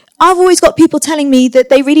UK, I've always got people telling me that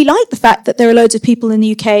they really like the fact that there are loads of people in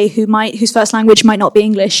the UK whose first language might not be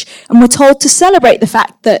English, and we're told to celebrate the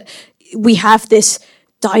fact that we have this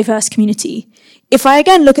diverse community. If I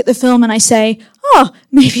again look at the film and I say,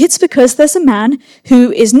 maybe it's because there's a man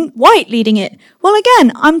who isn't white leading it. Well,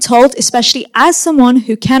 again, I'm told, especially as someone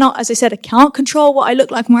who cannot, as I said, I can't control what I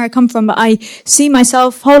look like and where I come from, but I see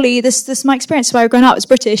myself wholly, this is my experience where I've grown up as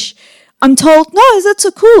British. I'm told, no, that's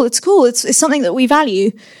so cool. It's cool. It's something that we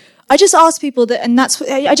value. I just ask people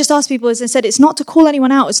as I said, it's not to call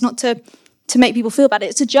anyone out. It's not to to make people feel about it.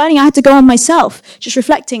 It's a journey I had to go on myself, just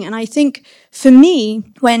reflecting. And I think for me,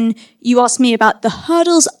 when you ask me about the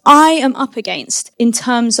hurdles I am up against in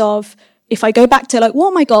terms of, if I go back to like, what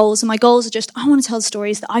are my goals? And my goals are just, I want to tell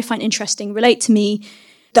stories that I find interesting, relate to me,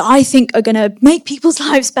 that I think are going to make people's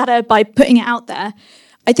lives better by putting it out there.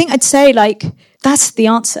 I think I'd say like, that's the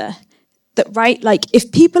answer. That, right? Like, if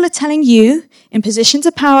people are telling you in positions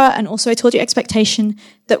of power, and also I told you expectation,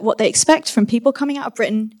 that what they expect from people coming out of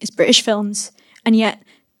Britain is British films, and yet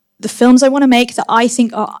the films I want to make that I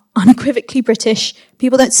think are unequivocally British,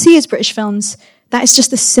 people don't see as British films, that is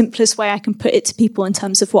just the simplest way I can put it to people in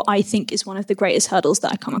terms of what I think is one of the greatest hurdles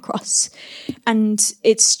that I come across. And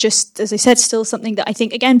it's just, as I said, still something that I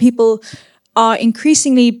think, again, people are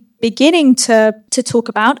increasingly beginning to talk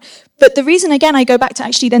about. But the reason, again, I go back to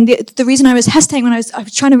actually then the reason I was hesitating when I was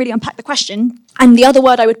trying to really unpack the question, and the other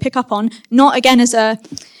word I would pick up on, not again as a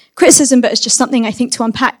criticism, but as just something I think to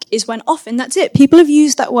unpack, is when often, that's it, people have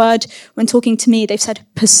used that word when talking to me, they've said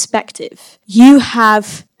perspective. You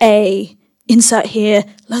have a, insert here,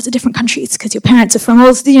 loads of different countries, because your parents are from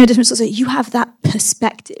all, different sorts of, you have that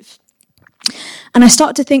perspective. And I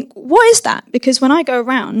start to think, what is that? Because when I go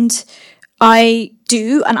around, I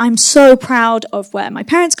do, and I'm so proud of where my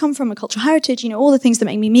parents come from, my cultural heritage, all the things that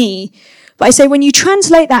make me me. But I say, when you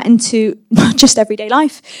translate that into not just everyday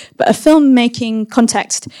life, but a filmmaking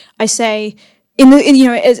context, I say,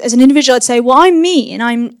 as an individual, I'd say, well, I'm me, and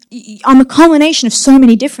I'm a culmination of so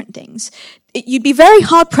many different things. You'd be very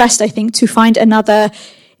hard pressed, I think, to find another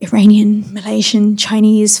Iranian, Malaysian,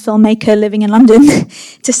 Chinese filmmaker living in London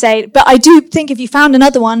to say, but I do think if you found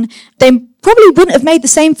another one, they probably wouldn't have made the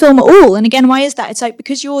same film at all. And again, why is that? It's like,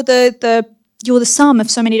 because you're the sum of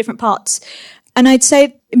so many different parts. And I'd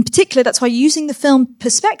say, in particular, that's why using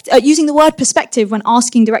the word perspective when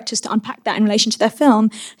asking directors to unpack that in relation to their film,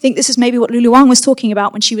 I think this is maybe what Lulu Wang was talking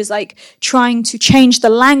about when she was like trying to change the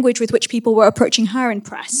language with which people were approaching her in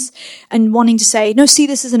press and wanting to say, no, see,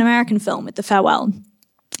 this is an American film with The Farewell.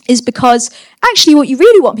 Is because actually what you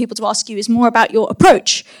really want people to ask you is more about your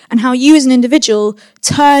approach and how you as an individual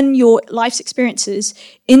turn your life's experiences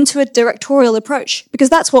into a directorial approach, because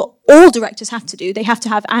that's what all directors have to do. They have to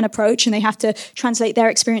have an approach and they have to translate their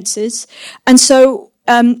experiences. And so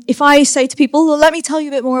if I say to people, well, let me tell you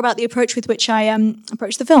a bit more about the approach with which I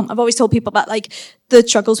approach the film. I've always told people about like the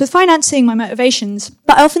struggles with financing, my motivations.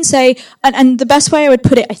 But I often say, and the best way I would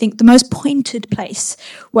put it, I think the most pointed place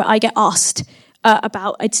where I get asked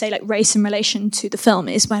about, I'd say, like race in relation to the film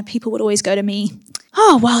is where people would always go to me,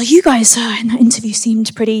 oh, well, you guys in that interview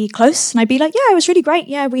seemed pretty close. And I'd be like, yeah, it was really great.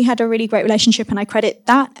 Yeah, we had a really great relationship, and I credit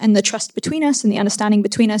that and the trust between us and the understanding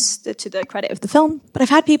between us to the credit of the film. But I've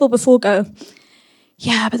had people before go,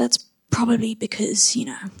 yeah, but that's probably because,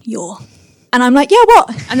 you're... And I'm like, yeah, what?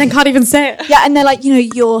 And then can't even say it. Yeah, and they're like,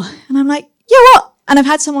 you're... And I'm like, yeah, what? And I've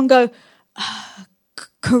had someone go,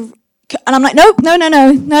 and I'm like, no,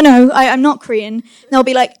 I'm not Korean. And they'll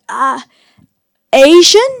be like,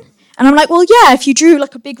 Asian? And I'm like, well, yeah, if you drew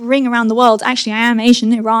like a big ring around the world, actually I am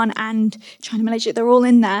Asian, Iran and China, Malaysia, they're all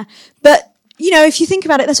in there. But, if you think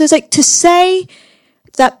about it, that's what it's like to say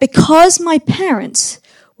that because my parents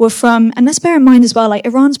were from, and let's bear in mind as well, like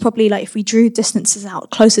Iran's probably like, if we drew distances out,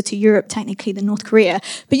 closer to Europe technically than North Korea.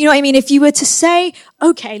 But you know what I mean? If you were to say,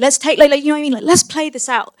 okay, let's take let's play this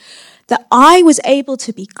out. That I was able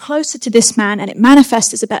to be closer to this man and it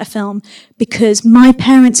manifests as a better film because my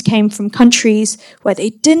parents came from countries where they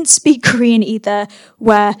didn't speak Korean either,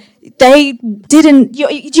 where they didn't, do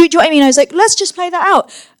you know what I mean? I was like, let's just play that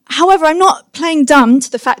out. However, I'm not playing dumb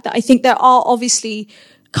to the fact that I think there are obviously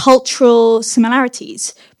cultural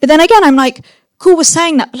similarities. But then again, I'm like, cool, we're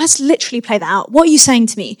saying that, but let's literally play that out. What are you saying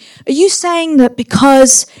to me? Are you saying that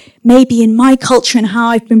because maybe in my culture and how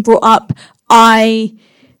I've been brought up, I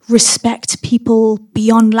respect people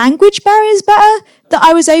beyond language barriers better, that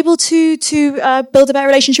I was able to build a better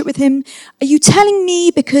relationship with him? Are you telling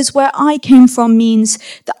me because where I came from means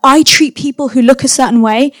that I treat people who look a certain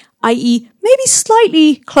way, i.e. maybe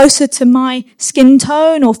slightly closer to my skin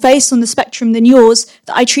tone or face on the spectrum than yours,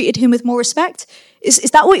 that I treated him with more respect?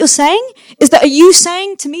 Is that what you're saying? Are you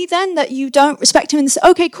saying to me then that you don't respect him and say,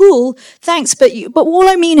 okay, cool, thanks, but all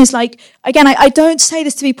I mean is like, again, I don't say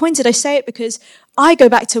this to be pointed, I say it because I go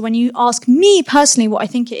back to when you ask me personally what I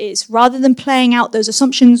think it is, rather than playing out those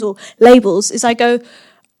assumptions or labels, is I go,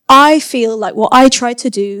 I feel like what I tried to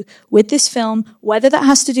do with this film, whether that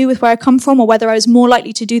has to do with where I come from or whether I was more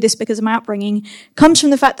likely to do this because of my upbringing, comes from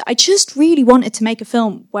the fact that I just really wanted to make a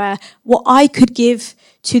film where what I could give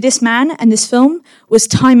to this man and this film was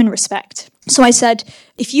time and respect. So I said,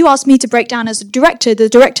 if you ask me to break down as a director, the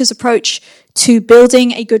director's approach to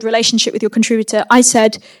building a good relationship with your contributor, I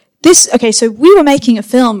said, so we were making a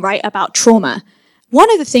film, right, about trauma.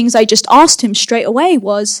 One of the things I just asked him straight away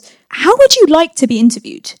was, how would you like to be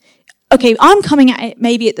interviewed? Okay, I'm coming at it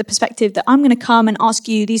maybe at the perspective that I'm going to come and ask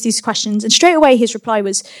you these questions. And straight away his reply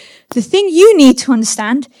was, the thing you need to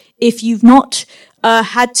understand, if you've not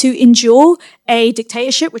had to endure a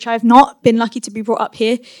dictatorship, which I have not been lucky to be brought up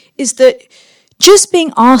here, is that just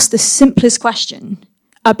being asked the simplest question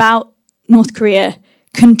about North Korea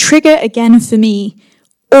can trigger again for me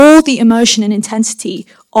all the emotion and intensity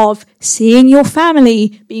of seeing your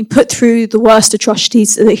family being put through the worst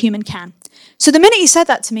atrocities that a human can. So the minute he said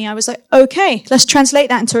that to me, I was like, okay, let's translate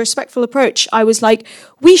that into a respectful approach. I was like,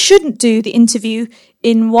 we shouldn't do the interview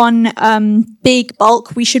in one big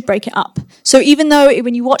bulk. We should break it up. So even though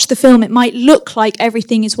when you watch the film, it might look like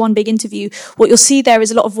everything is one big interview, what you'll see there is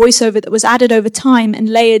a lot of voiceover that was added over time and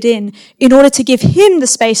layered in order to give him the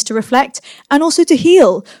space to reflect and also to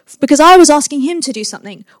heal. Because I was asking him to do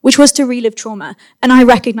something, which was to relive trauma. And I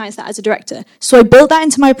recognized that as a director. So I built that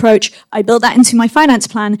into my approach. I built that into my finance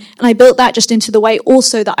plan. And I built that just into the way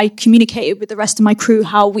also that I communicated with the rest of my crew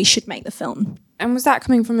how we should make the film. And was that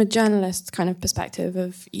coming from a journalist kind of perspective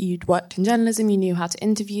of you'd worked in journalism, you knew how to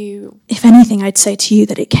interview? If anything, I'd say to you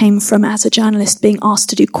that it came from, as a journalist, being asked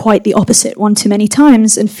to do quite the opposite one too many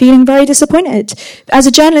times and feeling very disappointed. As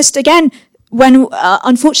a journalist, again, when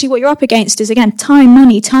unfortunately what you're up against is, again, time,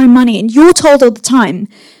 money, and you're told all the time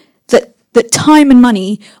that time and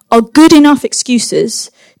money are good enough excuses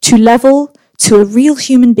to level to a real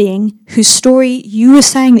human being whose story you were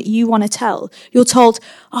saying that you want to tell. You're told,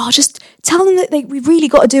 just tell them that we really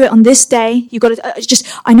got to do it on this day. You got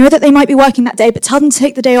to I know that they might be working that day, but tell them to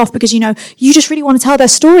take the day off because, you just really want to tell their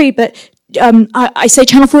story. But I say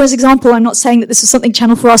Channel 4 as an example. I'm not saying that this is something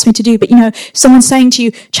Channel 4 asked me to do, but, someone's saying to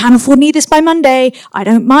you, Channel 4 need this by Monday. I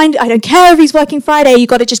don't mind. I don't care if he's working Friday. You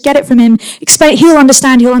got to just get it from him. Explain. He'll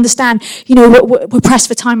understand. We're pressed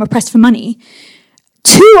for time. We're pressed for money.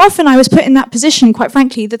 Too often I was put in that position, quite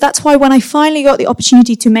frankly, that's why when I finally got the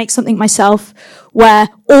opportunity to make something myself, where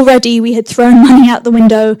already we had thrown money out the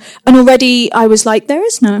window, and already I was like, there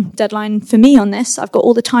is no deadline for me on this. I've got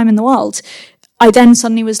all the time in the world. I then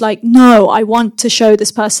suddenly was like, no, I want to show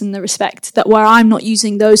this person the respect that where I'm not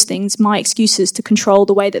using those things, my excuses, to control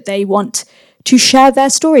the way that they want to share their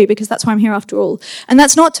story, because that's why I'm here after all. And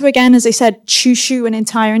that's not to, again, as I said, shoo an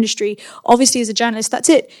entire industry. Obviously, as a journalist, that's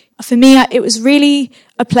it. For me, it was really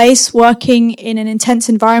a place working in an intense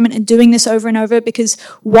environment and doing this over and over, because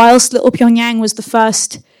whilst Little Pyongyang was the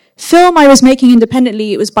first film I was making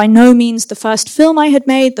independently, it was by no means the first film I had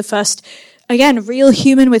made, the first, again, real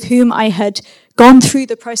human with whom I had gone through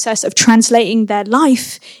the process of translating their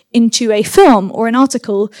life into a film or an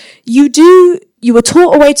article. You were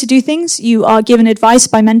taught a way to do things, you are given advice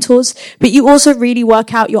by mentors, but you also really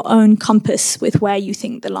work out your own compass with where you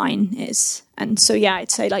think the line is. And so, I'd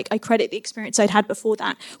say, I credit the experience I'd had before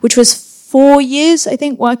that, which was 4 years, I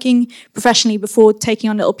think, working professionally before taking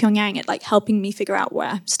on Little Pyongyang at, helping me figure out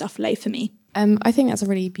where stuff lay for me. I think that's a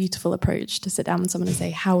really beautiful approach, to sit down with someone and say,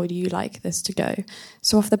 how would you like this to go?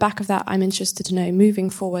 So off the back of that, I'm interested to know, moving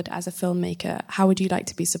forward as a filmmaker, how would you like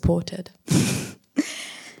to be supported?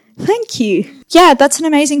 Thank you. Yeah, that's an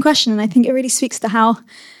amazing question. And I think it really speaks to how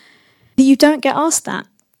you don't get asked that.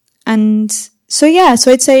 And so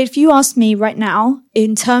I'd say if you asked me right now,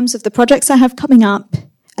 in terms of the projects I have coming up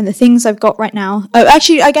and the things I've got right now,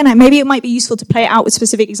 actually, again, maybe it might be useful to play it out with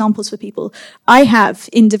specific examples for people. I have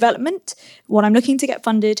in development, what I'm looking to get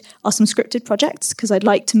funded are some scripted projects, because I'd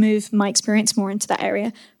like to move my experience more into that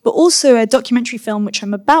area, but also a documentary film, which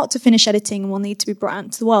I'm about to finish editing and will need to be brought out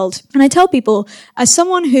into the world. And I tell people, as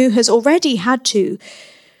someone who has already had to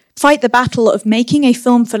fight the battle of making a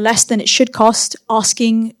film for less than it should cost,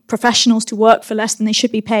 asking professionals to work for less than they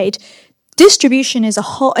should be paid, distribution is a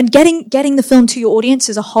whole, and getting the film to your audience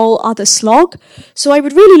is a whole other slog. So I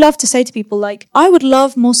would really love to say to people, I would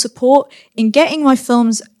love more support in getting my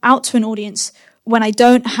films out to an audience when I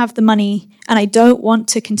don't have the money and I don't want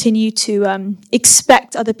to continue to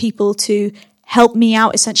expect other people to help me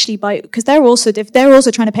out, essentially, because they're also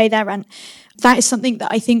trying to pay their rent. That is something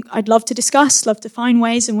that I think I'd love to discuss, love to find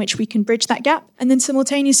ways in which we can bridge that gap. And then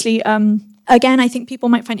simultaneously, again, I think people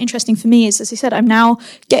might find interesting for me is, as I said, I'm now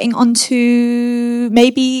getting onto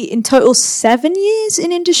maybe in total 7 years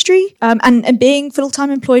in industry, and being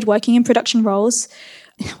full-time employed, working in production roles,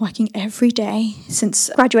 working every day since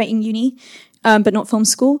graduating uni, but not film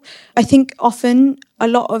school. I think often a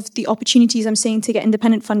lot of the opportunities I'm seeing to get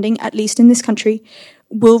independent funding, at least in this country,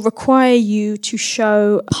 will require you to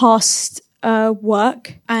show past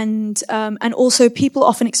work, and also people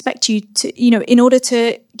often expect you to, in order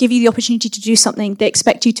to give you the opportunity to do something, they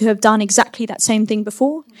expect you to have done exactly that same thing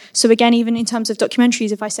before. So again, even in terms of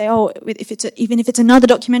documentaries, if I say, even if it's another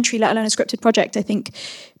documentary, let alone a scripted project, I think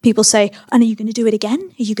people say, and are you going to do it again?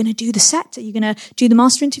 Are you going to do the set? Are you going to do the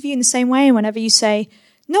master interview in the same way? And whenever you say,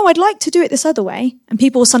 no, I'd like to do it this other way, and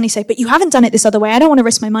people will suddenly say, but you haven't done it this other way, I don't want to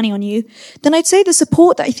risk my money on you, then I'd say the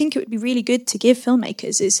support that I think it would be really good to give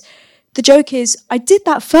filmmakers is, the joke is, I did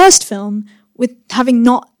that first film with having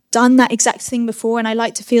not done that exact thing before, and I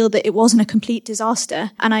like to feel that it wasn't a complete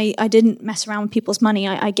disaster, and I didn't mess around with people's money.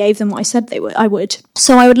 I gave them what I said I would.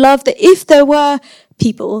 So I would love that if there were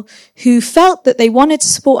people who felt that they wanted to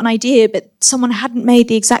support an idea, but someone hadn't made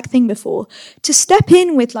the exact thing before, to step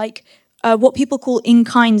in with what people call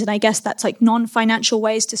in-kind, and I guess that's like non-financial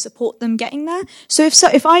ways to support them getting there. So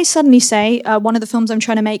if I suddenly say one of the films I'm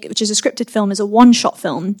trying to make, which is a scripted film, is a one-shot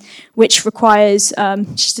film, which requires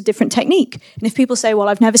just a different technique, and if people say,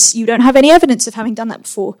 well, you don't have any evidence of having done that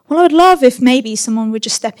before, well, I would love if maybe someone would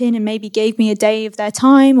just step in and maybe gave me a day of their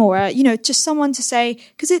time, or just someone to say,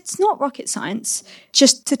 because it's not rocket science,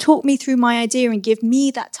 just to talk me through my idea and give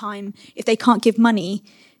me that time if they can't give money,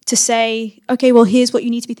 to say, okay, well, here's what you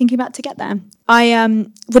need to be thinking about to get there. I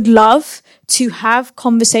would love to have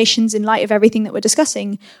conversations in light of everything that we're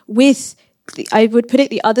discussing with, I would put it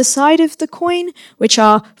the other side of the coin, which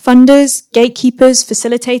are funders, gatekeepers,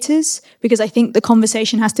 facilitators, because I think the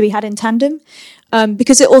conversation has to be had in tandem.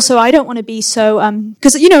 Because I don't want to be so,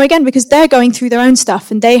 because they're going through their own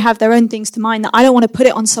stuff and they have their own things to mind, that I don't want to put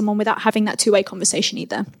it on someone without having that two-way conversation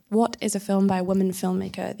either. What is a film by a woman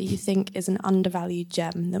filmmaker that you think is an undervalued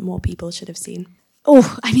gem that more people should have seen?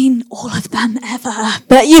 Oh, I mean, all of them ever.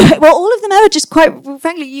 But, all of them ever, just quite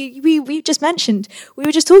frankly, we just mentioned, we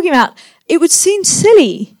were just talking about, it would seem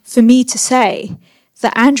silly for me to say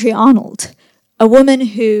that Andrea Arnold, a woman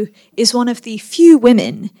who is one of the few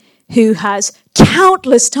women who has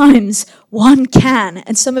countless times won Cannes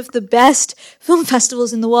and some of the best film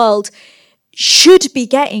festivals in the world, should be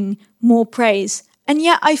getting more praise. And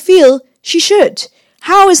yet I feel she should.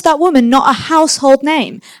 How is that woman not a household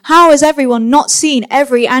name? How has everyone not seen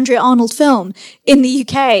every Andrea Arnold film in the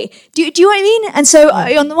UK? Do you know what I mean? And so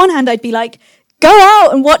on the one hand, I'd be like, go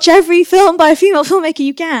out and watch every film by a female filmmaker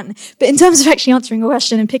you can. But in terms of actually answering a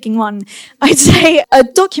question and picking one, I'd say a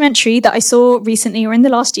documentary that I saw recently or in the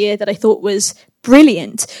last year that I thought was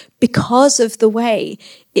brilliant because of the way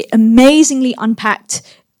it amazingly unpacked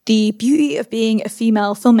the beauty of being a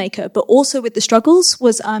female filmmaker, but also with the struggles,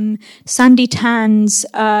 was Sandy Tan's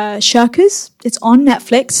Shirkers. It's on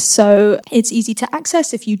Netflix, so it's easy to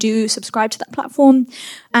access if you do subscribe to that platform.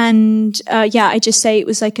 And I just say it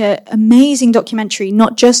was like an amazing documentary,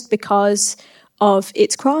 not just because of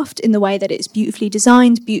its craft in the way that it's beautifully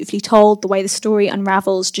designed, beautifully told, the way the story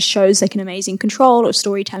unravels just shows like an amazing control of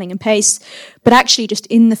storytelling and pace. But actually just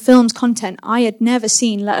in the film's content, I had never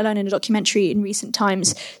seen, let alone in a documentary in recent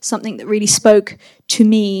times, something that really spoke to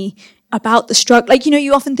me about the struggle. Like,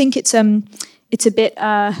 you often think it's a bit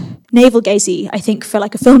navel-gazy, I think, for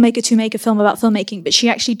like a filmmaker to make a film about filmmaking, but she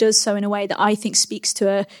actually does so in a way that I think speaks to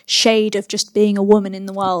a shade of just being a woman in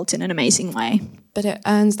the world in an amazing way. But it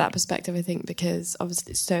earns that perspective, I think, because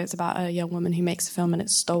obviously, so it's about a young woman who makes a film and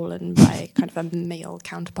it's stolen by kind of a male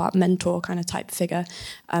counterpart, mentor kind of type figure.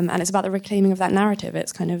 And it's about the reclaiming of that narrative.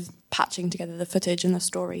 It's kind of patching together the footage and the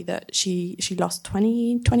story that she lost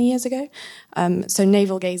 20 years ago. So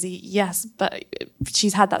navel-gazy, yes, but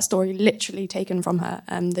she's had that story literally taken from her.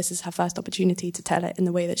 This is her first opportunity to tell it in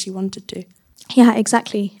the way that she wanted to. Yeah,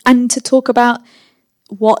 exactly. And to talk about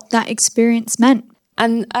what that experience meant.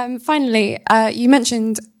 And finally, you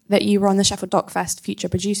mentioned that you were on the Sheffield Doc Fest Future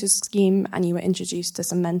Producers Scheme and you were introduced to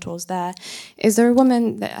some mentors there. Is there a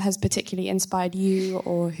woman that has particularly inspired you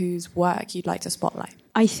or whose work you'd like to spotlight?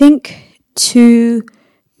 I think to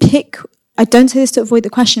pick, I don't say this to avoid the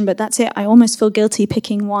question, but that's it. I almost feel guilty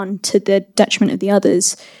picking one to the detriment of the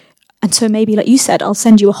others. And so maybe, like you said, I'll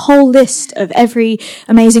send you a whole list of every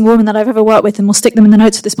amazing woman that I've ever worked with, and we'll stick them in the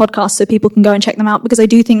notes for this podcast so people can go and check them out, because I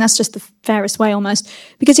do think that's just the fairest way almost.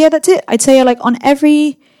 Because, yeah, that's it. I'd say, like, on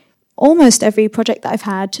almost every project that I've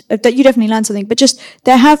had, that you definitely learned something, but just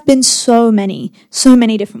there have been so many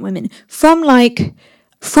different women. From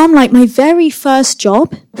my very first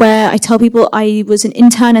job, where I tell people I was an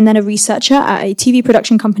intern and then a researcher at a TV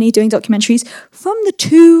production company doing documentaries, from the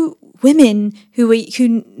two women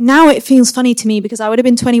who now it feels funny to me because I would have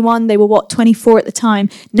been 21, they were 24 at the time.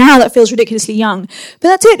 Now that feels ridiculously young. But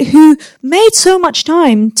that's it, who made so much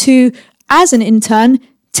time to, as an intern,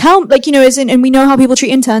 and we know how people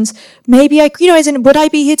treat interns. Maybe would I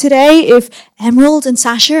be here today if Emerald and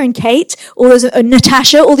Sasha and Kate, all those,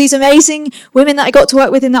 Natasha, all these amazing women that I got to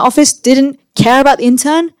work with in that office didn't care about the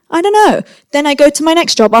intern? I don't know. Then I go to my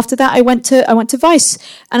next job. After that, I went to Vice,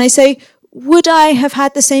 and I say, would I have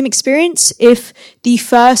had the same experience if the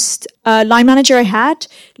first line manager I had,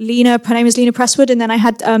 her name is Lena Presswood, and then I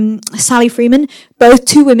had Sally Freeman, both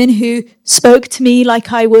two women who spoke to me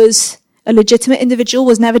like I was a legitimate individual,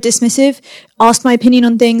 was never dismissive, asked my opinion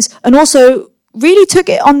on things, and also really took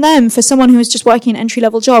it on them, for someone who was just working an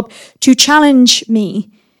entry-level job, to challenge me.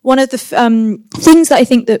 One of the things that I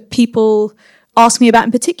think that people asked me about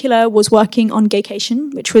in particular was working on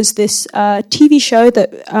Gaycation, which was this TV show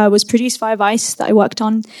that was produced by Vice that I worked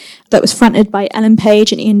on, that was fronted by Ellen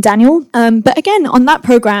Page and Ian Daniel. But again, on that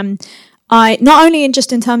program, I not only in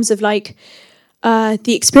terms of like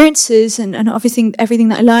the experiences and obviously everything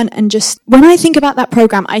that I learned, and just when I think about that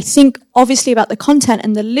program, I think obviously about the content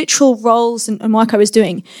and the literal roles and work I was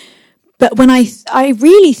doing. But when I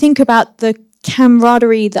really think about the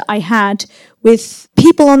camaraderie that I had with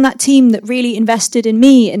people on that team that really invested in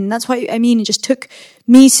me, and that's what I mean, it just took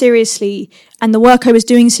me seriously and the work I was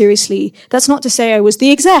doing seriously. That's not to say I was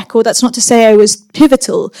the exec, or that's not to say I was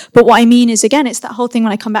pivotal, but what I mean is, again, it's that whole thing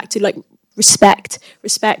when I come back to like respect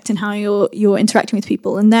and how you're interacting with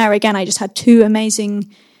people. And there again, I just had several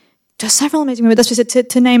amazing women. That's what I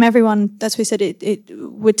said, to name everyone. That's what I said, it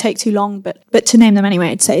would take too long, but to name them anyway,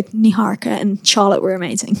 I'd say Niharika and Charlotte were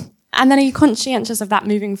amazing. And then are you conscientious of that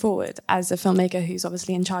moving forward as a filmmaker who's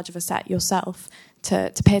obviously in charge of a set yourself,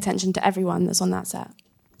 to pay attention to everyone that's on that set?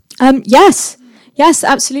 Yes,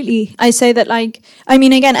 absolutely. I say that,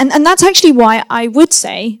 again, and that's actually why I would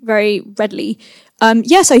say very readily,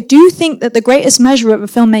 yes, I do think that the greatest measure of a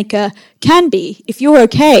filmmaker can be if you're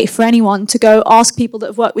okay for anyone to go ask people that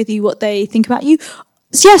have worked with you what they think about you.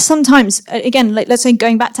 Yes, sometimes, again, let's say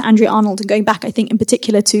going back to Andrea Arnold, and going back, I think, in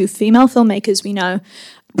particular to female filmmakers we know,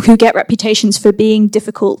 who get reputations for being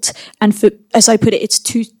difficult, and for, as I put it, it's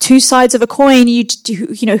two sides of a coin.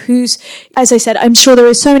 Who's, as I said, I'm sure there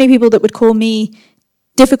are so many people that would call me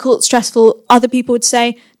difficult, stressful. Other people would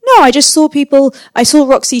say, no, I saw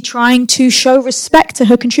Roxy trying to show respect to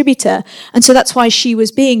her contributor, and so that's why she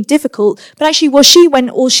was being difficult. But actually, was she, when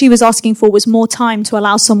all she was asking for was more time to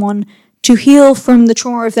allow someone to heal from the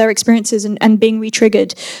trauma of their experiences and being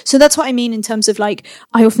re-triggered. So that's what I mean in terms of, like,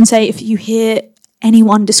 I often say, if you hear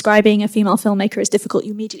anyone describing a female filmmaker as difficult,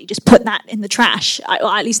 you immediately just put that in the trash.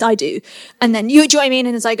 Or at least I do. And then you join me in,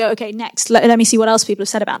 and as I go, okay, next, let me see what else people have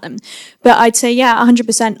said about them. But I'd say,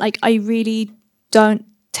 100%, like, I really don't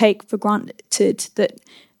take for granted that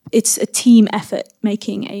it's a team effort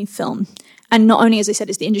making a film. And not only, as I said,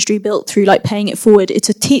 is the industry built through, like, paying it forward, it's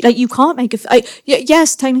a team. Like, you can't make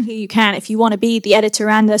yes, technically you can. If you want to be the editor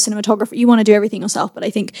and the cinematographer, you want to do everything yourself. But I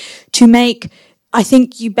think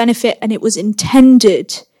you benefit, and it was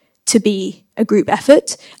intended to be a group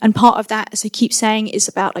effort. And part of that, as I keep saying, is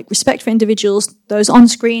about, like, respect for individuals, those on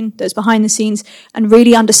screen, those behind the scenes, and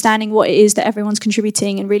really understanding what it is that everyone's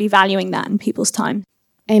contributing and really valuing that in people's time.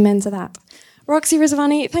 Amen to that. Roxy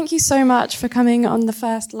Rizvani, thank you so much for coming on the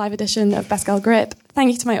first live edition of Best Girl Grip.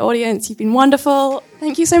 Thank you to my audience. You've been wonderful.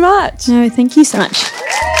 Thank you so much. No, thank you so much.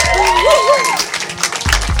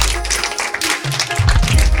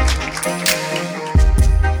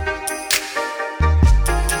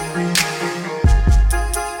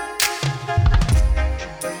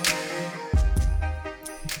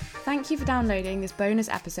 Thank you for downloading this bonus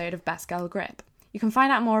episode of Best Girl Grip. You can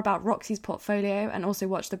find out more about Roxy's portfolio and also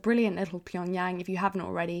watch the brilliant Little Pyongyang if you haven't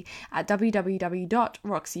already at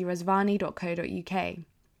www.roxyrizvani.co.uk.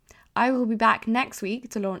 I will be back next week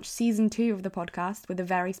to launch season 2 of the podcast with a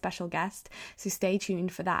very special guest, so stay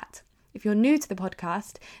tuned for that. If you're new to the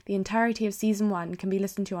podcast, the entirety of season 1 can be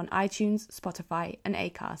listened to on iTunes, Spotify and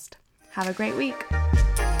Acast. Have a great week.